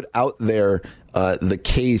trying to put out there the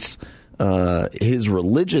case, his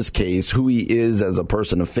religious case, who he is as a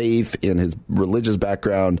person of faith in his religious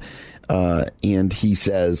background. And he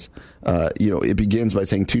says, it begins by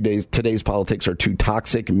saying today's politics are too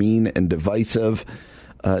toxic, mean, and divisive.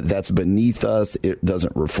 That's beneath us. It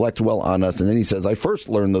doesn't reflect well on us. And then he says, I first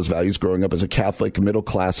learned those values growing up as a Catholic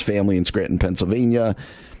middle-class family in Scranton, Pennsylvania,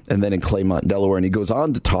 and then in Claymont, Delaware. And he goes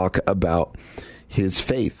on to talk about his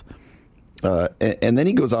faith. And then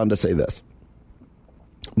he goes on to say this.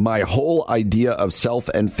 My whole idea of self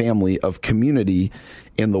and family, of community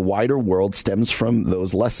in the wider world stems from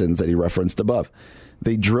those lessons that he referenced above.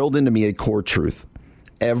 They drilled into me a core truth.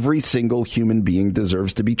 Every single human being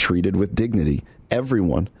deserves to be treated with dignity.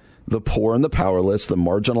 Everyone. The poor and the powerless, the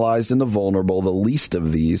marginalized and the vulnerable, the least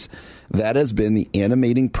of these. That has been the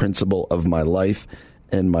animating principle of my life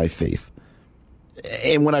and my faith.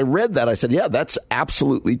 And when I read that, I said, yeah, that's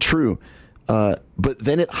absolutely true. But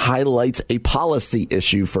then it highlights a policy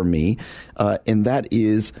issue for me, and that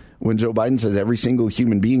is when Joe Biden says every single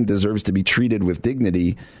human being deserves to be treated with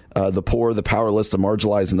dignity, the poor, the powerless, the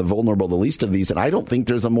marginalized, and the vulnerable, the least of these. And I don't think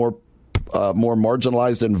there's a more more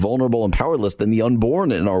marginalized and vulnerable and powerless than the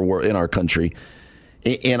unborn in our country.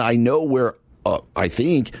 And I know where I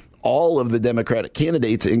think all of the Democratic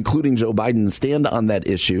candidates, including Joe Biden, stand on that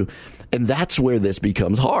issue. And that's where this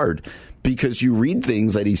becomes hard, because you read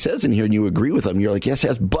things that he says in here and you agree with them. You're like,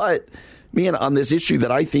 yes, but man, on this issue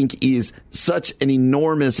that I think is such an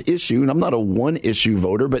enormous issue, and I'm not a one issue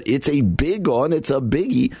voter, but it's a big one. It's a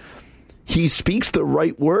biggie. He speaks the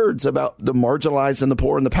right words about the marginalized and the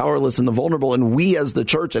poor and the powerless and the vulnerable. And we as the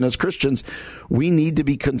church and as Christians, we need to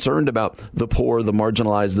be concerned about the poor, the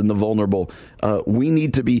marginalized, and the vulnerable. We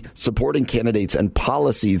need to be supporting candidates and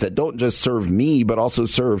policies that don't just serve me, but also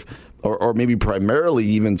serve, or maybe primarily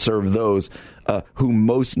even serve those who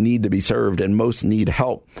most need to be served and most need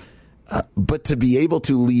help. But to be able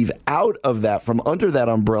to leave out of that, from under that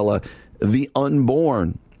umbrella, the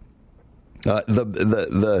unborn,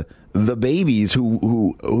 the babies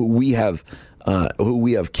who we have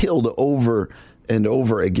killed over and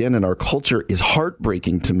over again in our culture, is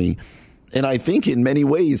heartbreaking to me. And I think in many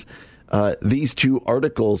ways, these two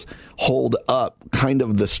articles hold up kind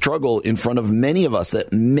of the struggle in front of many of us,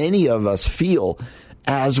 that many of us feel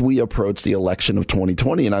as we approach the election of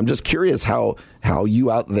 2020. And I'm just curious how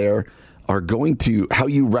you out there are going to, how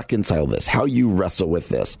you reconcile this, how you wrestle with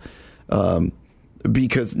this.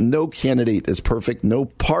 Because no candidate is perfect, no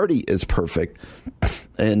party is perfect,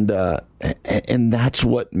 and that's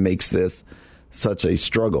what makes this such a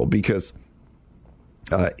struggle. Because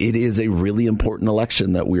it is a really important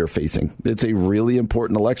election that we are facing. It's a really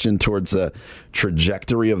important election towards the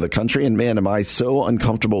trajectory of the country. And man, am I so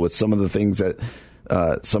uncomfortable with some of the things that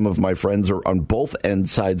some of my friends are on both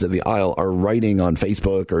sides of the aisle are writing on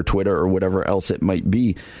Facebook or Twitter or whatever else it might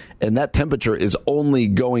be. And that temperature is only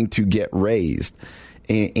going to get raised.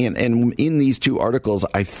 And in these two articles,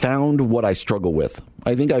 I found what I struggle with.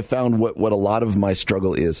 I think I found what a lot of my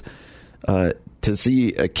struggle is, to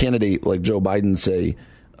see a candidate like Joe Biden say,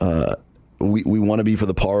 we want to be for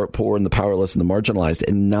the poor and the powerless and the marginalized,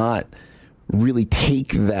 and not really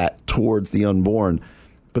take that towards the unborn.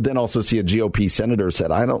 But then also see a GOP senator said,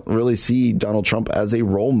 I don't really see Donald Trump as a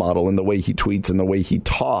role model in the way he tweets and the way he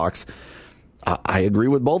talks. I agree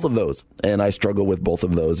with both of those, and I struggle with both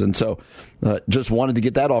of those. And so just wanted to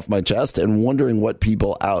get that off my chest, and wondering what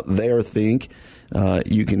people out there think.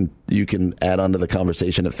 You can add on to the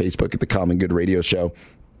conversation at Facebook at the Common Good Radio Show.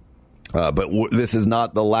 But this is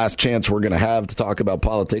not the last chance we're going to have to talk about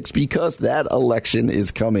politics, because that election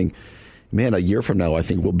is coming. Man, a year from now, I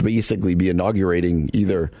think we'll basically be inaugurating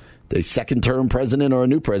either a second-term president or a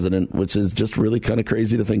new president, which is just really kind of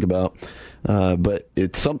crazy to think about. But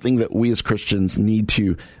it's something that we as Christians need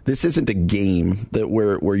to. This isn't a game that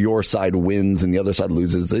where your side wins and the other side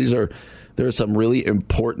loses. There are some really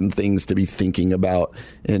important things to be thinking about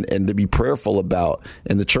and to be prayerful about.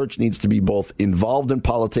 And the church needs to be both involved in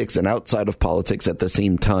politics and outside of politics at the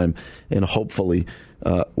same time. And hopefully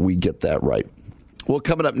we get that right. Well,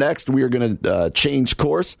 coming up next, we are going to change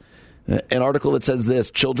course. An article that says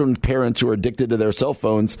this: children of parents who are addicted to their cell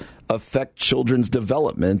phones affect children's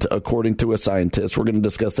development, according to a scientist. We're going to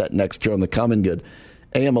discuss that next here on The Common Good.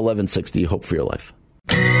 AM 1160, Hope for Your Life.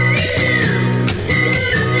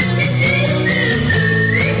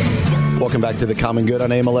 Welcome back to The Common Good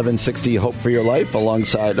on AM 1160, Hope for Your Life,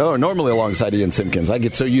 normally alongside Ian Simpkins. I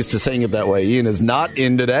get so used to saying it that way. Ian is not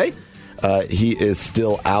in today. He is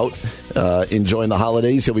still out enjoying the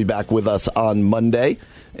holidays. He'll be back with us on Monday,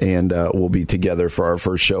 and we'll be together for our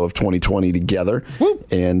first show of 2020 together. Whoop.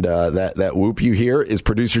 And that whoop you hear is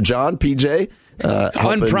producer John, PJ.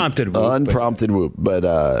 Unprompted whoop.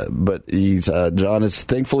 But he's John is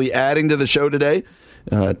thankfully adding to the show today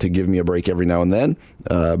to give me a break every now and then.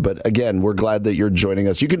 But again, we're glad that you're joining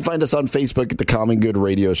us. You can find us on Facebook at the Common Good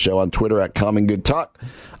Radio Show, on Twitter at Common Good Talk,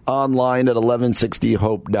 online at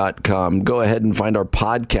 1160hope.com. Go ahead and find our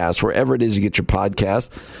podcast wherever it is you get your podcast.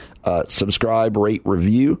 Subscribe, rate,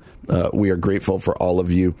 review. We are grateful for all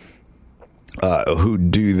of you who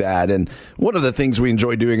do that. And one of the things we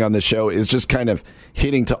enjoy doing on the show is just kind of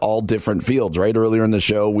hitting to all different fields, right? Earlier in the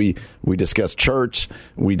show, we discussed church.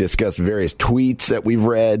 We discussed various tweets that we've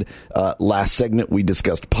read. Last segment, we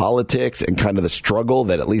discussed politics and kind of the struggle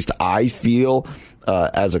that at least I feel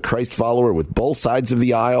as a Christ follower with both sides of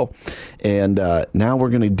the aisle. And now we're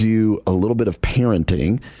going to do a little bit of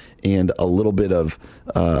parenting and a little bit of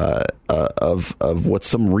what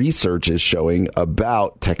some research is showing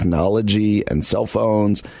about technology and cell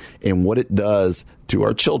phones and what it does to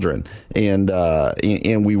our children. And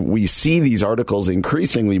we see these articles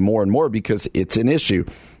increasingly more and more because it's an issue.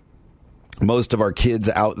 Most of our kids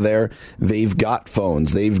out there, they've got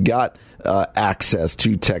phones. They've got access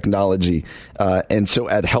to technology. And so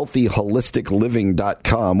at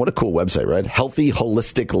healthyholisticliving.com, what a cool website, right?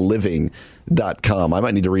 Healthyholisticliving.com. I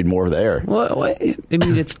might need to read more there. Well, I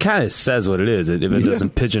mean, it kind of says what it is. If it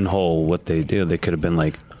doesn't pigeonhole what they do, they could have been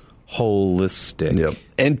like holistic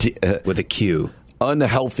with a Q.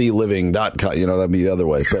 Unhealthyliving.com. That'd be the other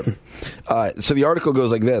way. But, so the article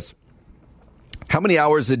goes like this. How many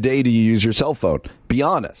hours a day do you use your cell phone? Be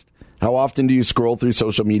honest. How often do you scroll through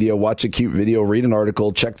social media, watch a cute video, read an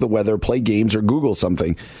article, check the weather, play games, or Google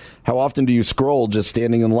something? How often do you scroll just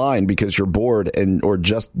standing in line because you're bored or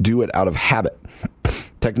just do it out of habit?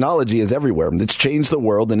 Technology is everywhere. It's changed the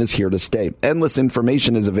world and is here to stay. Endless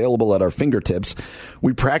information is available at our fingertips.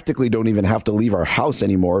 We practically don't even have to leave our house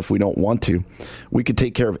anymore if we don't want to. We could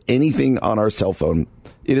take care of anything on our cell phone.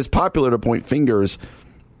 It is popular to point fingers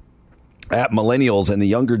at millennials and the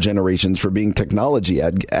younger generations for being technology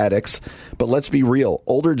addicts. But let's be real.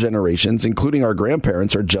 Older generations, including our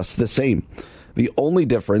grandparents, are just the same. The only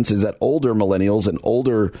difference is that older millennials and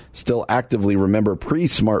older still actively remember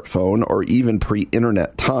pre-smartphone or even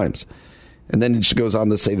pre-internet times. And then it goes on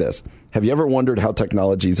to say this. Have you ever wondered how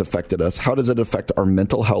technology has affected us? How does it affect our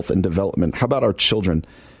mental health and development? How about our children?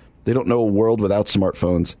 They don't know a world without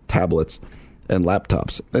smartphones, tablets, and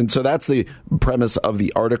laptops. And so that's the premise of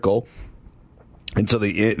the article. And so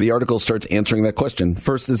the article starts answering that question.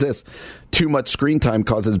 First is this. Too much screen time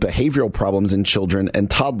causes behavioral problems in children and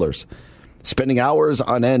toddlers. Spending hours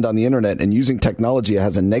on end on the internet and using technology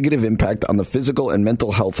has a negative impact on the physical and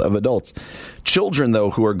mental health of adults. Children, though,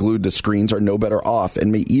 who are glued to screens are no better off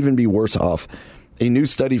and may even be worse off. A new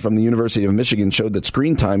study from the University of Michigan showed that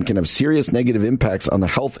screen time can have serious negative impacts on the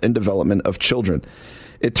health and development of children.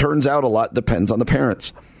 It turns out a lot depends on the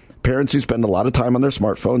parents. Parents who spend a lot of time on their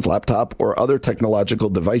smartphones, laptop, or other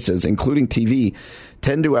technological devices, including TV,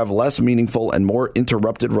 tend to have less meaningful and more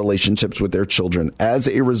interrupted relationships with their children. As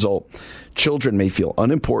a result, children may feel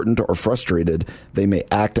unimportant or frustrated. They may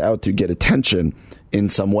act out to get attention in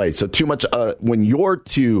some way. So too much, when you're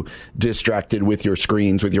too distracted with your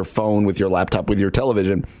screens, with your phone, with your laptop, with your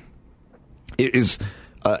television, it is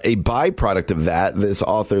a byproduct of that, this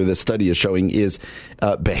study is showing, is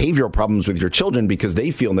behavioral problems with your children because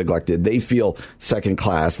they feel neglected. They feel second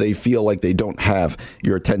class. They feel like they don't have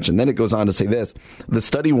your attention. Then it goes on to say this. The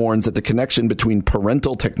study warns that the connection between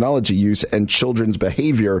parental technology use and children's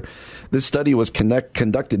behavior. This study was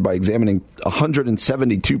conducted by examining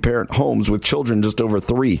 172 parent homes with children just over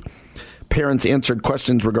 3. Parents answered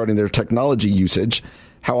questions regarding their technology usage,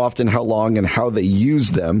 how often, how long, and how they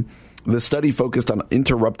use them. The study focused on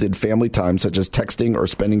interrupted family time, such as texting or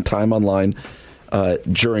spending time online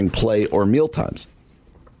during play or meal times.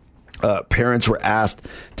 Parents were asked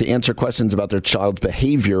to answer questions about their child's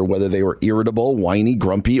behavior, whether they were irritable, whiny,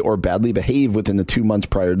 grumpy, or badly behaved within the 2 months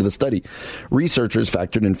prior to the study. Researchers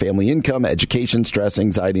factored in family income, education, stress,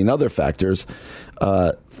 anxiety, and other factors.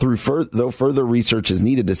 Though further research is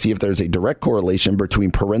needed to see if there's a direct correlation between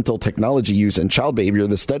parental technology use and child behavior,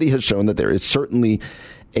 the study has shown that there is certainly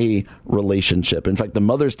a relationship. In fact, the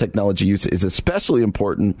mother's technology use is especially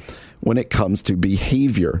important when it comes to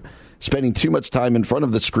behavior. Spending too much time in front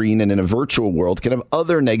of the screen and in a virtual world can have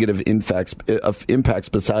other negative impacts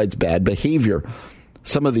besides bad behavior.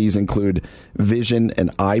 Some of these include vision and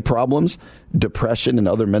eye problems, depression and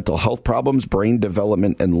other mental health problems, brain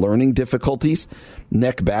development and learning difficulties,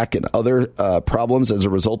 neck, back, and other problems as a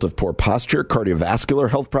result of poor posture, cardiovascular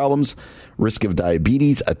health problems, risk of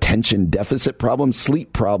diabetes, attention deficit problems,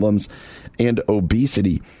 sleep problems, and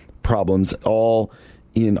obesity problems, all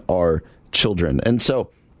in our children. And so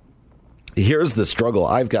here's the struggle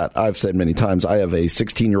I've said many times. I have a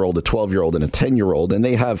 16-year-old, a 12-year-old, and a 10-year-old, and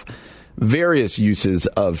they have various uses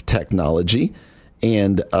of technology,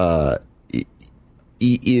 and one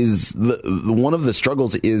of the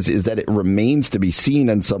struggles is that it remains to be seen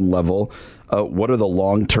on some level what are the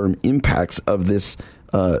long-term impacts of this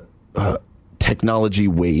technology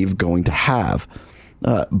wave going to have.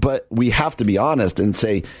 But we have to be honest and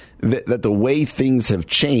say that the way things have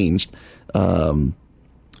changed is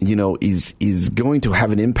going to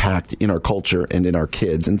have an impact in our culture and in our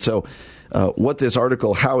kids. And so what this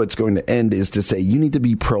article, how it's going to end, is to say you need to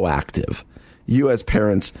be proactive. You as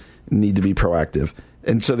parents need to be proactive.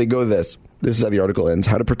 And so they go this. This is how the article ends.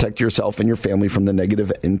 How to protect yourself and your family from the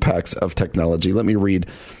negative impacts of technology. Let me read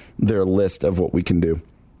their list of what we can do.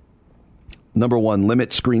 Number 1,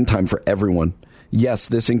 limit screen time for everyone. Yes,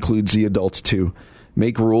 this includes the adults too.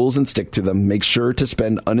 Make rules and stick to them. Make sure to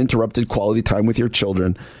spend uninterrupted quality time with your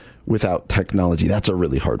children without technology. That's a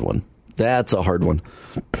really hard one. That's a hard one.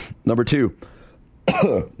 Number 2,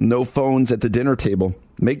 No phones at the dinner table.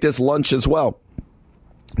 Make this lunch as well.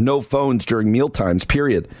 No phones during meal times,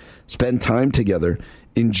 period. Spend time together.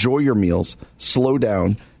 Enjoy your meals. Slow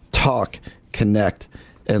down. Talk. Connect.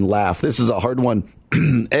 And laugh. This is a hard one.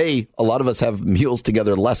 A lot of us have meals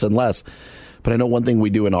together less and less. But I know one thing we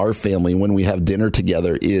do in our family when we have dinner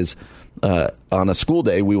together is on a school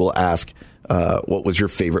day, we will ask, what was your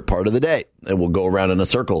favorite part of the day? And we'll go around in a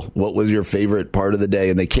circle. What was your favorite part of the day?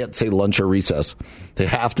 And they can't say lunch or recess. They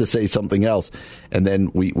have to say something else. And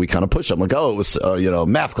then we kind of push them like, oh, it was,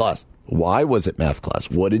 math class. Why was it math class?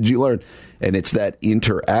 What did you learn? And it's that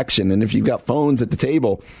interaction. And if you've got phones at the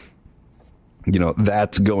table,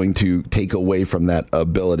 that's going to take away from that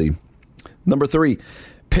ability. Number 3,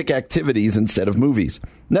 pick activities instead of movies.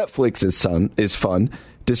 Netflix is fun.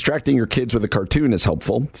 Distracting your kids with a cartoon is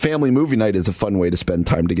helpful. Family movie night is a fun way to spend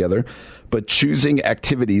time together. But choosing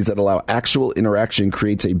activities that allow actual interaction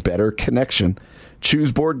creates a better connection.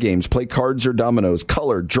 Choose board games, play cards or dominoes,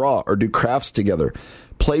 color, draw, or do crafts together.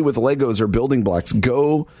 Play with Legos or building blocks.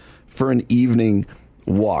 Go for an evening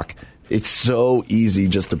walk. It's so easy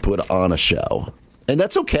just to put on a show. And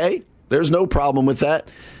that's okay. There's no problem with that.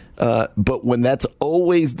 But when that's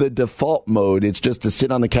always the default mode, it's just to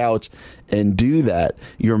sit on the couch and do that,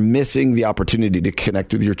 you're missing the opportunity to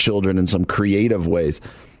connect with your children in some creative ways.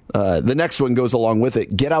 The next one goes along with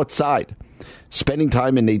it. Get outside. Spending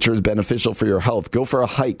time in nature is beneficial for your health. Go for a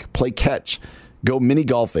hike, play catch, go mini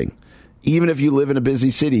golfing. Even if you live in a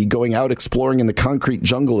busy city, going out exploring in the concrete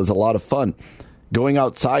jungle is a lot of fun. Going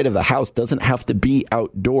outside of the house doesn't have to be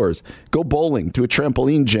outdoors. Go bowling, to a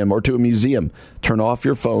trampoline gym, or to a museum. Turn off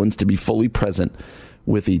your phones to be fully present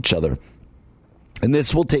with each other. And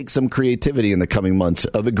this will take some creativity in the coming months,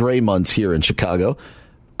 the gray months here in Chicago.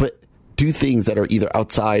 But do things that are either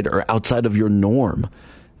outside or outside of your norm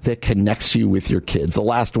that connects you with your kids. The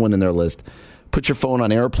last one in their list, put your phone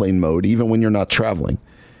on airplane mode even when you're not traveling.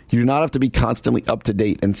 You do not have to be constantly up to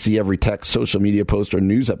date and see every text, social media post, or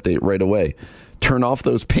news update right away. Turn off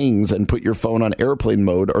those pings and put your phone on airplane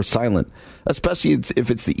mode or silent, especially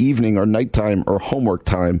if it's the evening or nighttime or homework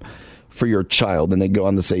time for your child. And they go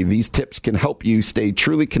on to say these tips can help you stay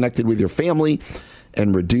truly connected with your family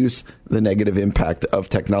and reduce the negative impact of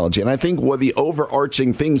technology. And I think what the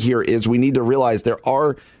overarching thing here is we need to realize there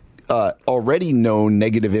are already known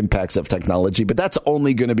negative impacts of technology, but that's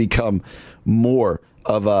only going to become more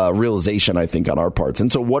of a realization, I think, on our parts.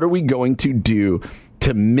 And so what are we going to do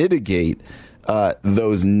to mitigate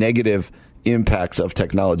those negative impacts of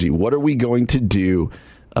technology? What are we going to do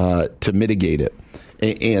to mitigate it?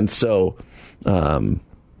 And so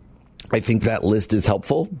I think that list is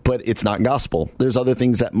helpful, but it's not gospel. There's other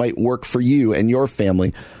things that might work for you and your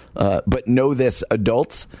family. But know this,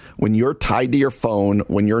 adults, when you're tied to your phone,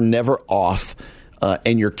 when you're never off,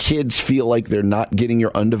 and your kids feel like they're not getting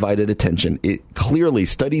your undivided attention, it clearly,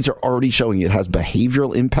 studies are already showing it has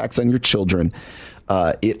behavioral impacts on your children.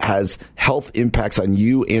 It has health impacts on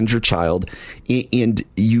you and your child, and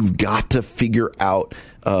you've got to figure out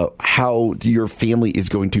how your family is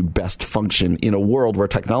going to best function in a world where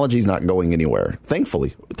technology is not going anywhere.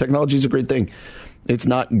 Thankfully, technology is a great thing. It's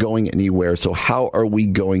not going anywhere. So how are we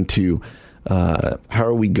going to get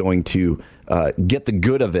the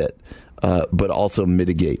good of it, but also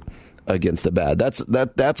mitigate against the bad?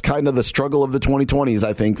 That's kind of the struggle of the 2020s,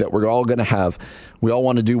 I think, that we're all going to have. We all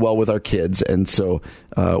want to do well with our kids, and so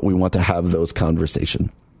we want to have those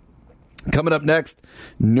conversations. Coming up next,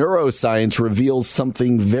 neuroscience reveals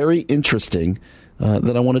something very interesting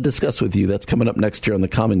that I want to discuss with you. That's coming up next here on The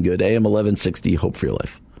Common Good, AM 1160, Hope for Your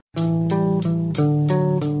Life.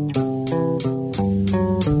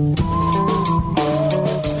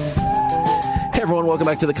 Welcome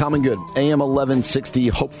back to The Common Good, AM 1160,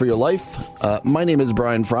 Hope for Your Life. My name is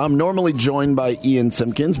Brian Fromm, normally joined by Ian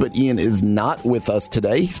Simpkins, but Ian is not with us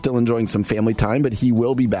today. He's still enjoying some family time, but he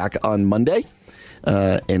will be back on Monday,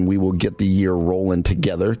 and we will get the year rolling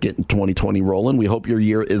together, getting 2020 rolling. We hope your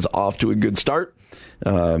year is off to a good start,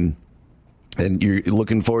 and you're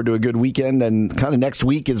looking forward to a good weekend, and kind of next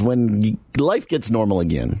week is when life gets normal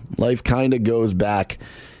again. Life kind of goes back.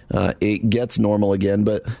 It gets normal again,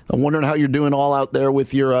 but I'm wondering how you're doing all out there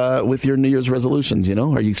with your New Year's resolutions. You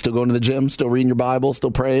know, are you still going to the gym, still reading your Bible,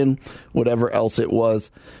 still praying, whatever else it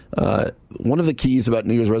was? One of the keys about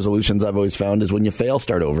New Year's resolutions I've always found is when you fail,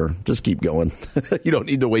 start over. Just keep going. You don't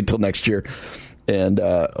need to wait till next year, and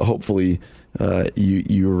hopefully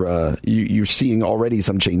you're seeing already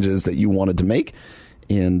some changes that you wanted to make,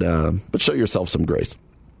 and but show yourself some grace.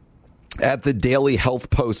 At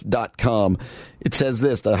thedailyhealthpost.com, it says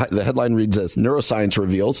this, the headline reads this: neuroscience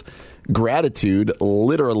reveals gratitude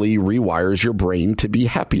literally rewires your brain to be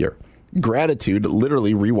happier. Gratitude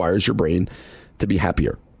literally rewires your brain to be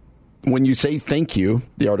happier. When you say thank you,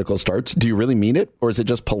 the article starts, do you really mean it? Or is it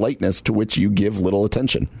just politeness to which you give little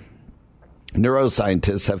attention?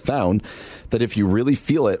 Neuroscientists have found that if you really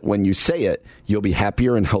feel it when you say it, you'll be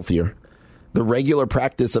happier and healthier. The regular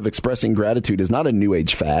practice of expressing gratitude is not a new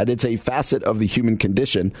age fad. It's a facet of the human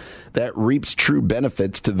condition that reaps true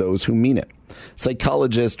benefits to those who mean it.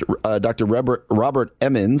 Psychologist Dr. Robert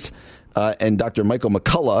Emmons and Dr. Michael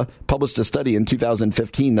McCullough published a study in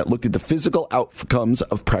 2015 that looked at the physical outcomes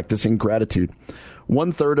of practicing gratitude.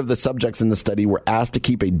 1/3 of the subjects in the study were asked to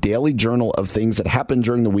keep a daily journal of things that happened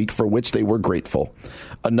during the week for which they were grateful.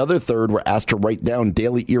 Another third were asked to write down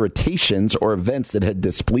daily irritations or events that had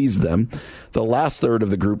displeased them. The last third of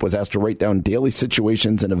the group was asked to write down daily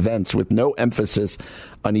situations and events with no emphasis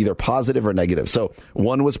on either positive or negative. So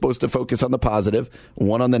one was supposed to focus on the positive,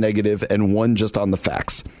 one on the negative, and one just on the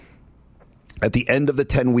facts. At the end of the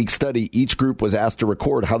 10-week study, each group was asked to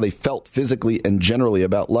record how they felt physically and generally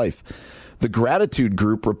about life. The gratitude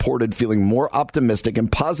group reported feeling more optimistic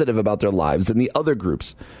and positive about their lives than the other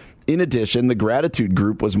groups. In addition, the gratitude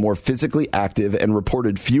group was more physically active and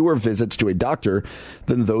reported fewer visits to a doctor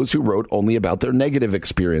than those who wrote only about their negative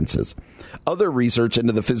experiences. Other research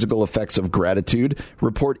into the physical effects of gratitude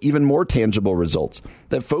report even more tangible results,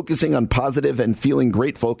 that focusing on positive and feeling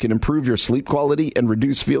grateful can improve your sleep quality and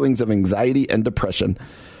reduce feelings of anxiety and depression.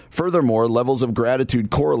 Furthermore, levels of gratitude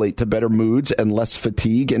correlate to better moods and less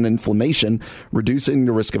fatigue and inflammation, reducing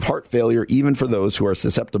the risk of heart failure even for those who are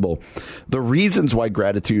susceptible. The reasons why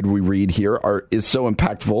gratitude, we read here, is so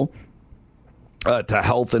impactful to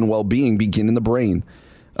health and well-being begin in the brain.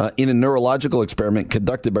 In a neurological experiment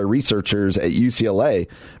conducted by researchers at UCLA,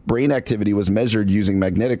 brain activity was measured using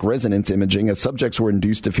magnetic resonance imaging as subjects were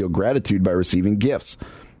induced to feel gratitude by receiving gifts.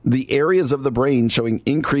 The areas of the brain showing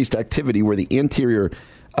increased activity were the anterior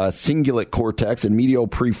cingulate cortex and medial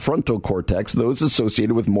prefrontal cortex, those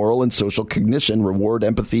associated with moral and social cognition, reward,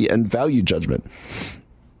 empathy, and value judgment.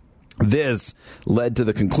 This led to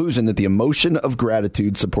the conclusion that the emotion of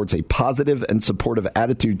gratitude supports a positive and supportive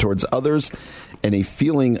attitude towards others and a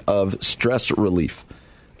feeling of stress relief.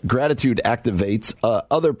 Gratitude activates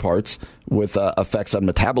other parts with effects on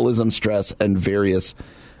metabolism, stress, and various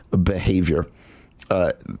behavior.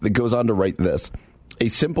 It goes on to write this. A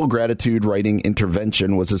simple gratitude writing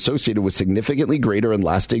intervention was associated with significantly greater and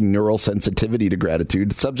lasting neural sensitivity to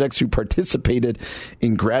gratitude. Subjects who participated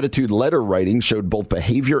in gratitude letter writing showed both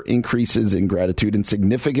behavior increases in gratitude and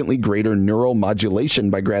significantly greater neural modulation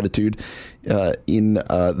by gratitude in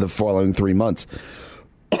the following 3 months.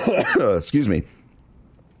 Excuse me.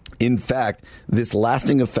 In fact, this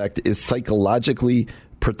lasting effect is psychologically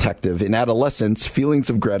protective. In adolescence,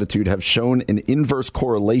 feelings of gratitude have shown an inverse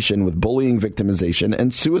correlation with bullying, victimization,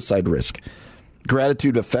 and suicide risk.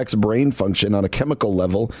 Gratitude affects brain function on a chemical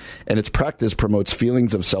level, and its practice promotes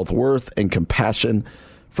feelings of self-worth and compassion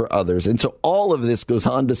for others. And so all of this goes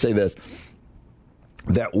on to say this,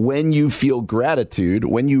 that when you feel gratitude,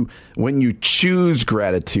 when you choose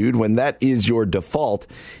gratitude, when that is your default,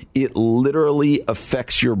 it literally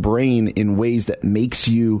affects your brain in ways that makes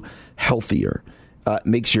you healthier.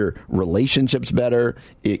 Makes your relationships better.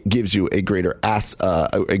 It gives you a greater aspect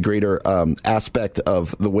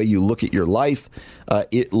of the way you look at your life.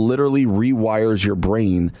 It literally rewires your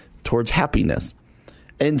brain towards happiness.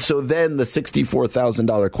 And so then the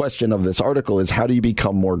 $64,000 question of this article is, how do you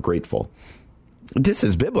become more grateful? This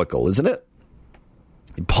is biblical, isn't it?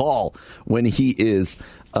 Paul, when he is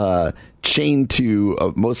chained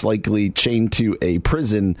to, most likely chained to a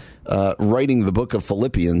prison, writing the book of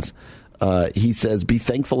Philippians, he says, be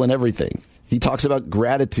thankful in everything. He talks about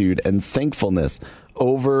gratitude and thankfulness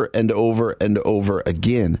over and over and over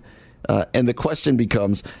again. And the question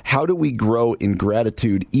becomes, how do we grow in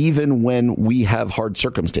gratitude even when we have hard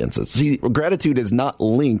circumstances? See, gratitude is not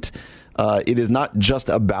linked. It is not just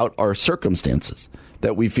about our circumstances,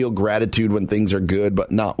 that we feel gratitude when things are good,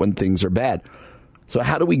 but not when things are bad. So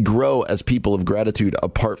how do we grow as people of gratitude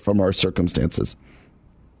apart from our circumstances?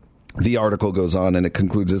 The article goes on and it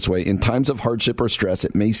concludes this way. In times of hardship or stress,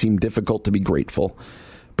 it may seem difficult to be grateful.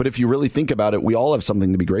 But if you really think about it, we all have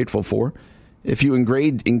something to be grateful for. If you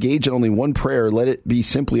engage in only one prayer, let it be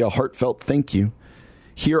simply a heartfelt thank you.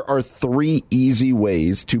 Here are 3 easy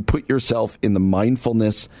ways to put yourself in the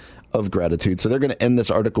mindfulness of gratitude. So they're going to end this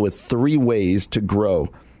article with 3 ways to grow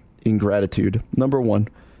in gratitude. Number 1,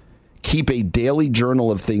 keep a daily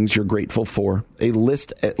journal of things you're grateful for.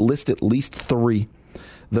 List at least 3.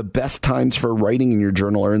 The best times for writing in your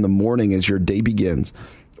journal are in the morning as your day begins,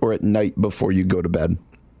 or at night before you go to bed.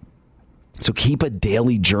 So keep a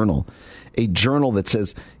daily journal a journal that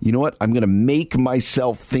says, you know what, I'm going to make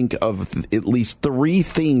myself think of at least 3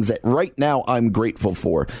 things that right now I'm grateful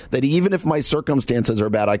for. That even if my circumstances are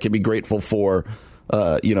bad, I can be grateful for,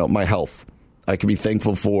 my health. I can be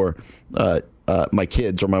thankful for my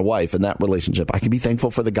kids or my wife and that relationship. I can be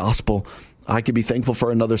thankful for the gospel. I could be thankful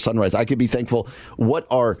for another sunrise. I could be thankful. What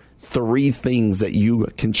are 3 things that you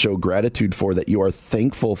can show gratitude for, that you are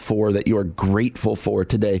thankful for, that you are grateful for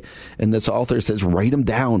today? And this author says, write them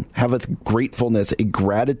down. Have a gratefulness, a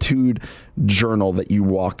gratitude journal that you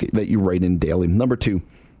write in daily. Number 2,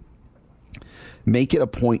 make it a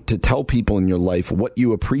point to tell people in your life what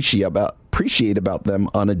you appreciate about them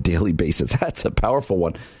on a daily basis. That's a powerful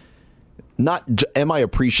one. Not am I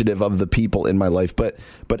appreciative of the people in my life, but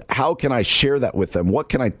how can I share that with them? What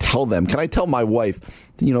can I tell them? Can I tell my wife,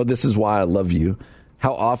 this is why I love you?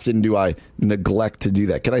 How often do I neglect to do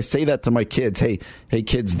that? Can I say that to my kids? Hey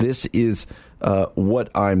kids, this is what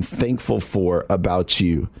I'm thankful for about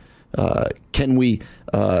you. Can we,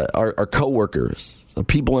 our coworkers,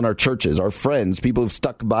 people in our churches, our friends, people who've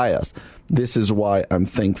stuck by us, this is why I'm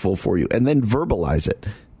thankful for you. And then verbalize it.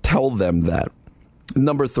 Tell them that.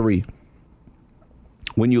 Number 3,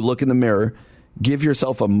 when you look in the mirror, give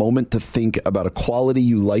yourself a moment to think about a quality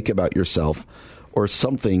you like about yourself or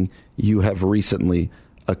something you have recently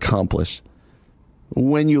accomplished.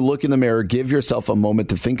 When you look in the mirror, give yourself a moment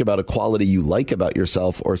to think about a quality you like about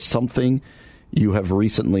yourself or something you have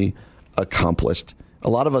recently accomplished. A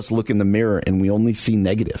lot of us look in the mirror and we only see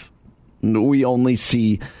negative. We only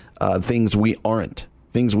see things we aren't,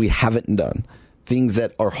 things we haven't done, things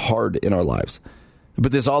that are hard in our lives.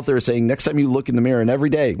 But this author is saying next time you look in the mirror, and every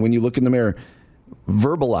day when you look in the mirror,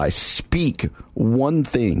 verbalize, speak one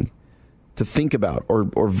thing to think about or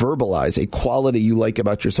verbalize a quality you like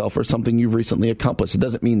about yourself or something you've recently accomplished. It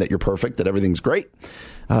doesn't mean that you're perfect, that everything's great,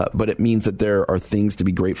 but it means that there are things to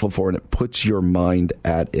be grateful for, and it puts your mind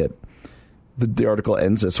at it. The article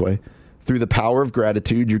ends this way. Through the power of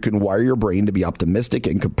gratitude, you can wire your brain to be optimistic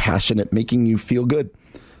and compassionate, making you feel good.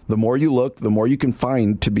 The more you look, the more you can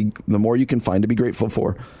find to be grateful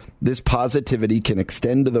for. This positivity can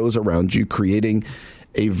extend to those around you, creating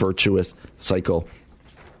a virtuous cycle.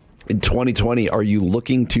 In 2020, are you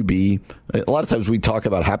looking to be? A lot of times we talk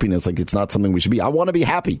about happiness like it's not something we should be. I want to be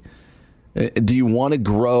happy. Do you want to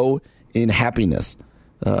grow in happiness?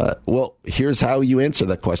 Well, here's how you answer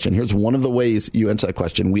that question. Here's one of the ways you answer that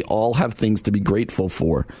question. We all have things to be grateful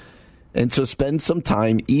for. And so spend some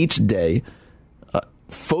time each day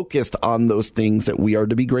focused on those things that we are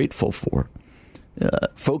to be grateful for,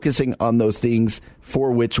 focusing on those things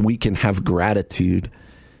for which we can have gratitude,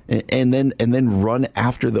 and then run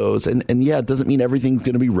after those. And yeah, it doesn't mean everything's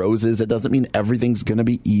going to be roses. It doesn't mean everything's going to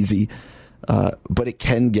be easy, but it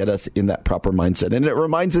can get us in that proper mindset. And it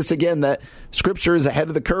reminds us again that Scripture is ahead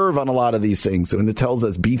of the curve on a lot of these things. And it tells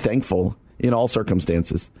us be thankful in all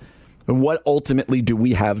circumstances. And what ultimately do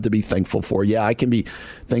we have to be thankful for? Yeah, I can be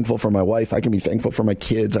thankful for my wife. I can be thankful for my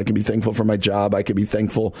kids. I can be thankful for my job. I can be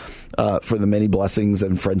thankful for the many blessings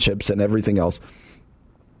and friendships and everything else.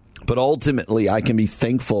 But ultimately, I can be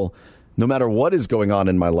thankful no matter what is going on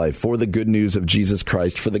in my life for the good news of Jesus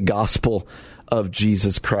Christ, for the gospel of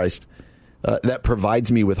Jesus Christ. That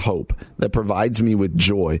provides me with hope, that provides me with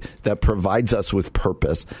joy, that provides us with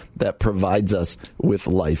purpose, that provides us with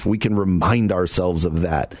life. We can remind ourselves of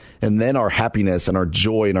that. And then our happiness and our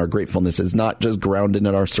joy and our gratefulness is not just grounded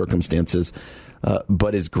in our circumstances,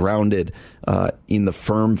 but is grounded in the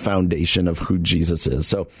firm foundation of who Jesus is.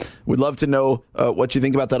 So we'd love to know what you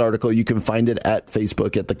think about that article. You can find it at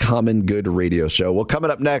Facebook at The Common Good Radio Show. Well, coming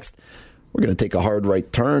up next, we're going to take a hard right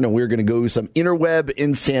turn, and we're going to go some interweb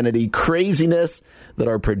insanity, craziness that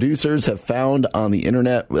our producers have found on the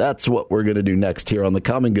internet. That's what we're going to do next here on The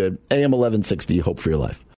Common Good, AM 1160, Hope for Your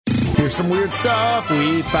Life. Here's some weird stuff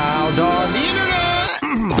we found on the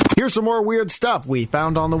internet. Here's some more weird stuff we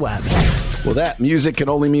found on the web. Well, that music can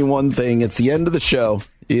only mean one thing. It's the end of the show.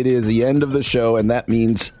 It is the end of the show, and that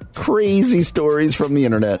means crazy stories from the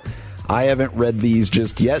internet. I haven't read these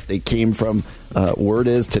just yet. They came from, word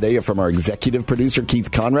is today, from our executive producer,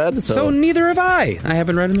 Keith Conrad. So neither have I. I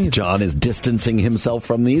haven't read them either. John is distancing himself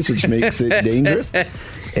from these, which makes it dangerous.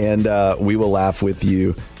 And we will laugh with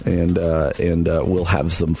you, and we'll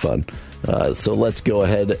have some fun. So let's go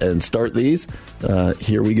ahead and start these.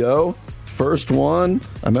 Here we go. First one.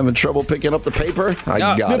 I'm having trouble picking up the paper.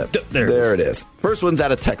 I got it. There it is. First one's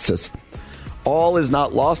out of Texas. All is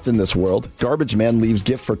not lost in this world. Garbage man leaves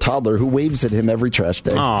gift for toddler who waves at him every trash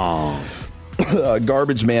day. A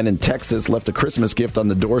garbage man in Texas left a Christmas gift on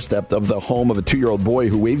the doorstep of the home of a 2-year-old boy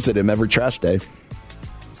who waves at him every trash day.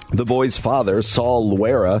 The boy's father, Saul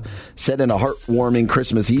Luera, said in a heartwarming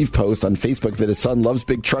Christmas Eve post on Facebook that his son loves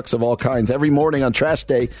big trucks of all kinds. Every morning on trash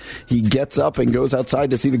day, he gets up and goes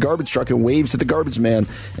outside to see the garbage truck and waves at the garbage man.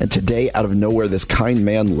 And today, out of nowhere, this kind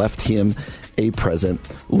man left him a present.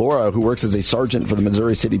 Laura, who works as a sergeant for the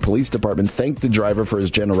Missouri City Police Department, thanked the driver for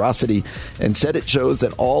his generosity and said it shows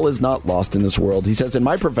that all is not lost in this world. He says, in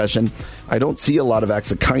my profession, I don't see a lot of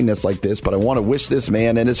acts of kindness like this, but I want to wish this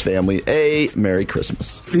man and his family a Merry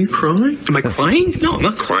Christmas. Are you crying? Am I crying? No, I'm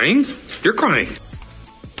not crying. You're crying.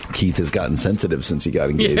 Keith has gotten sensitive since he got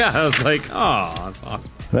engaged. Yeah, I was like, oh, that's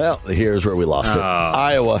awesome. Well, here's where we lost it.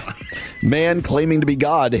 Iowa. Man claiming to be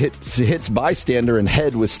God hits bystander in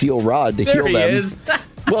head with steel rod to heal them. There he is.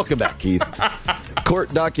 Welcome back, Keith.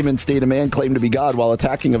 Court documents state a man claimed to be God while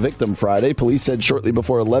attacking a victim Friday. Police said shortly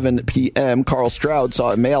before 11 p.m., Carl Stroud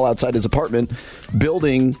saw a male outside his apartment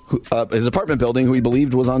building who he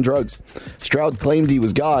believed was on drugs. Stroud claimed he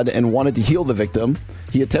was God and wanted to heal the victim.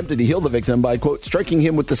 He attempted to heal the victim by, quote, striking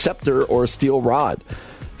him with the scepter or a steel rod.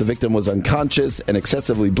 The victim was unconscious and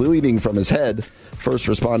excessively bleeding from his head. First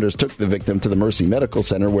responders took the victim to the Mercy Medical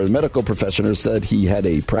Center, where the medical professionals said he had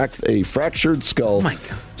a fractured skull. Oh my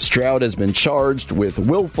God. Stroud has been charged with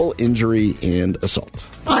willful injury and assault.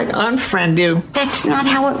 I'd unfriend you. That's not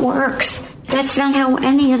how it works. That's not how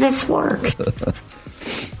any of this works.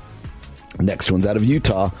 Next one's out of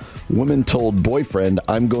Utah. Woman told boyfriend,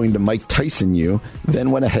 I'm going to Mike Tyson you, then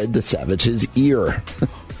went ahead to savage his ear.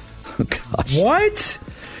 Gosh. What?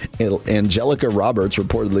 Angelica Roberts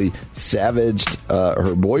reportedly savaged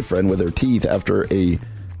her boyfriend with her teeth after a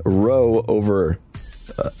row over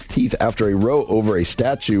a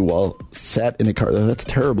statue while sat in a car. That's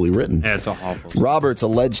terribly written. Yeah, it's awful. Roberts'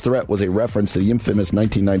 alleged threat was a reference to the infamous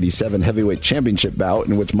 1997 heavyweight championship bout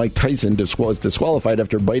in which Mike Tyson was disqualified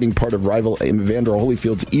after biting part of rival Evander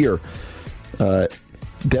Holyfield's ear.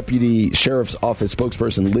 Deputy Sheriff's Office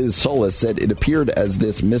spokesperson Liz Solis said it appeared as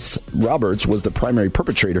this Miss Roberts was the primary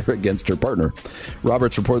perpetrator against her partner.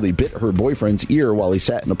 Roberts reportedly bit her boyfriend's ear while he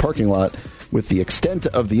sat in a parking lot, with the extent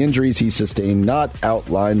of the injuries he sustained not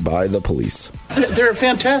outlined by the police. They're a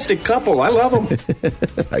fantastic couple. I love them.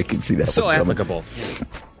 I can see that. So applicable.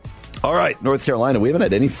 All right, North Carolina. We haven't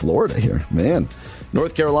had any Florida here. Man.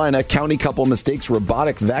 North Carolina, county couple mistakes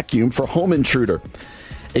robotic vacuum for home intruder.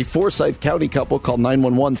 A Forsyth County couple called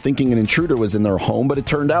 911 thinking an intruder was in their home, but it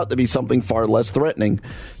turned out to be something far less threatening.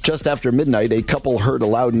 Just after midnight, a couple heard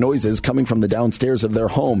loud noises coming from the downstairs of their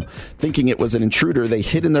home. Thinking it was an intruder, they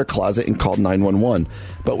hid in their closet and called 911.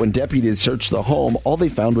 But when deputies searched the home, all they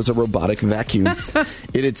found was a robotic vacuum.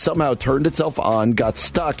 It had somehow turned itself on, got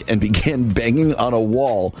stuck, and began banging on a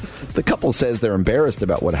wall. The couple says they're embarrassed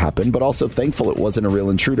about what happened, but also thankful it wasn't a real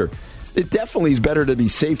intruder. It definitely is better to be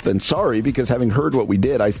safe than sorry, because having heard what we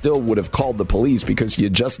did, I still would have called the police because you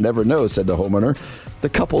just never know, said the homeowner. The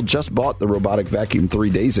couple just bought the robotic vacuum 3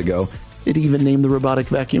 days ago. It even named the robotic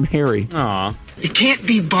vacuum Harry. Aw. It can't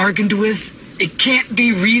be bargained with. It can't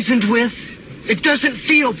be reasoned with. It doesn't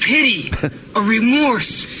feel pity or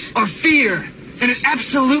remorse or fear. And it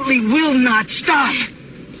absolutely will not stop.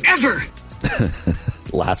 Ever.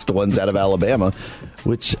 Last one's out of Alabama,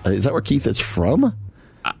 which, is that where Keith is from?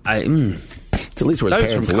 It's at least where his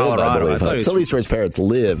parents live, I believe. It's at least where his parents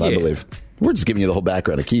live, I believe. We're just giving you the whole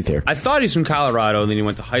background of Keith here. I thought he's from Colorado, and then he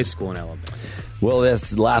went to high school in Alabama. Well,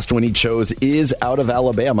 this last one he chose is out of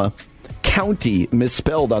Alabama. County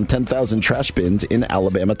misspelled on 10,000 trash bins in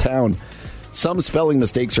Alabama town. Some spelling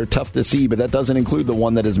mistakes are tough to see, but that doesn't include the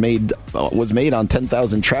one that was made on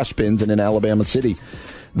 10,000 trash bins in an Alabama city.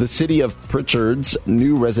 The city of Pritchard's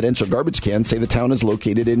new residential garbage cans say the town is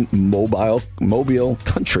located in Mobile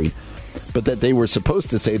Country, but that they were supposed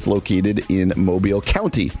to say it's located in Mobile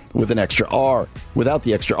County with an extra R, without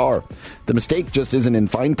the extra R. The mistake just isn't in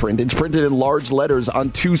fine print. It's printed in large letters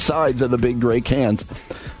on two sides of the big gray cans.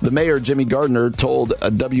 The mayor, Jimmy Gardner, told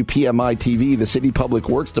WPMI TV the city public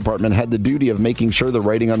works department had the duty of making sure the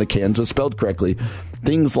writing on the cans was spelled correctly.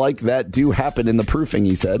 Things like that do happen in the proofing,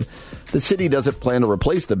 he said. The city doesn't plan to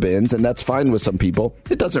replace the bins, and that's fine with some people.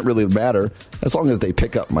 It doesn't really matter as long as they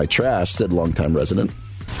pick up my trash, said longtime resident.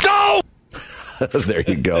 Go! There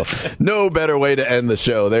you go. No better way to end the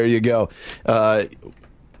show. There you go.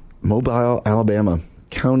 Mobile, Alabama.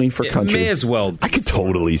 County for country. May as well. I could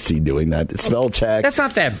totally see doing that. Spell check. That's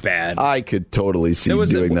not that bad. I could totally see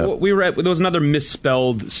doing that. There was another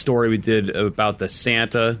misspelled story we did about the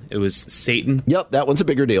Santa. It was Satan. Yep, that one's a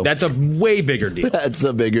bigger deal. That's a way bigger deal. That's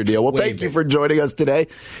a bigger deal. Well, thank you for joining us today.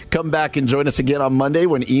 Come back and join us again on Monday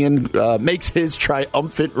when Ian makes his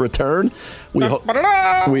triumphant return. We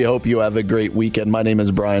hope you have a great weekend. My name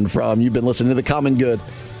is Brian Fromm. You've been listening to The Common Good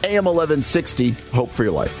AM 1160, Hope for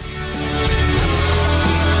Your Life.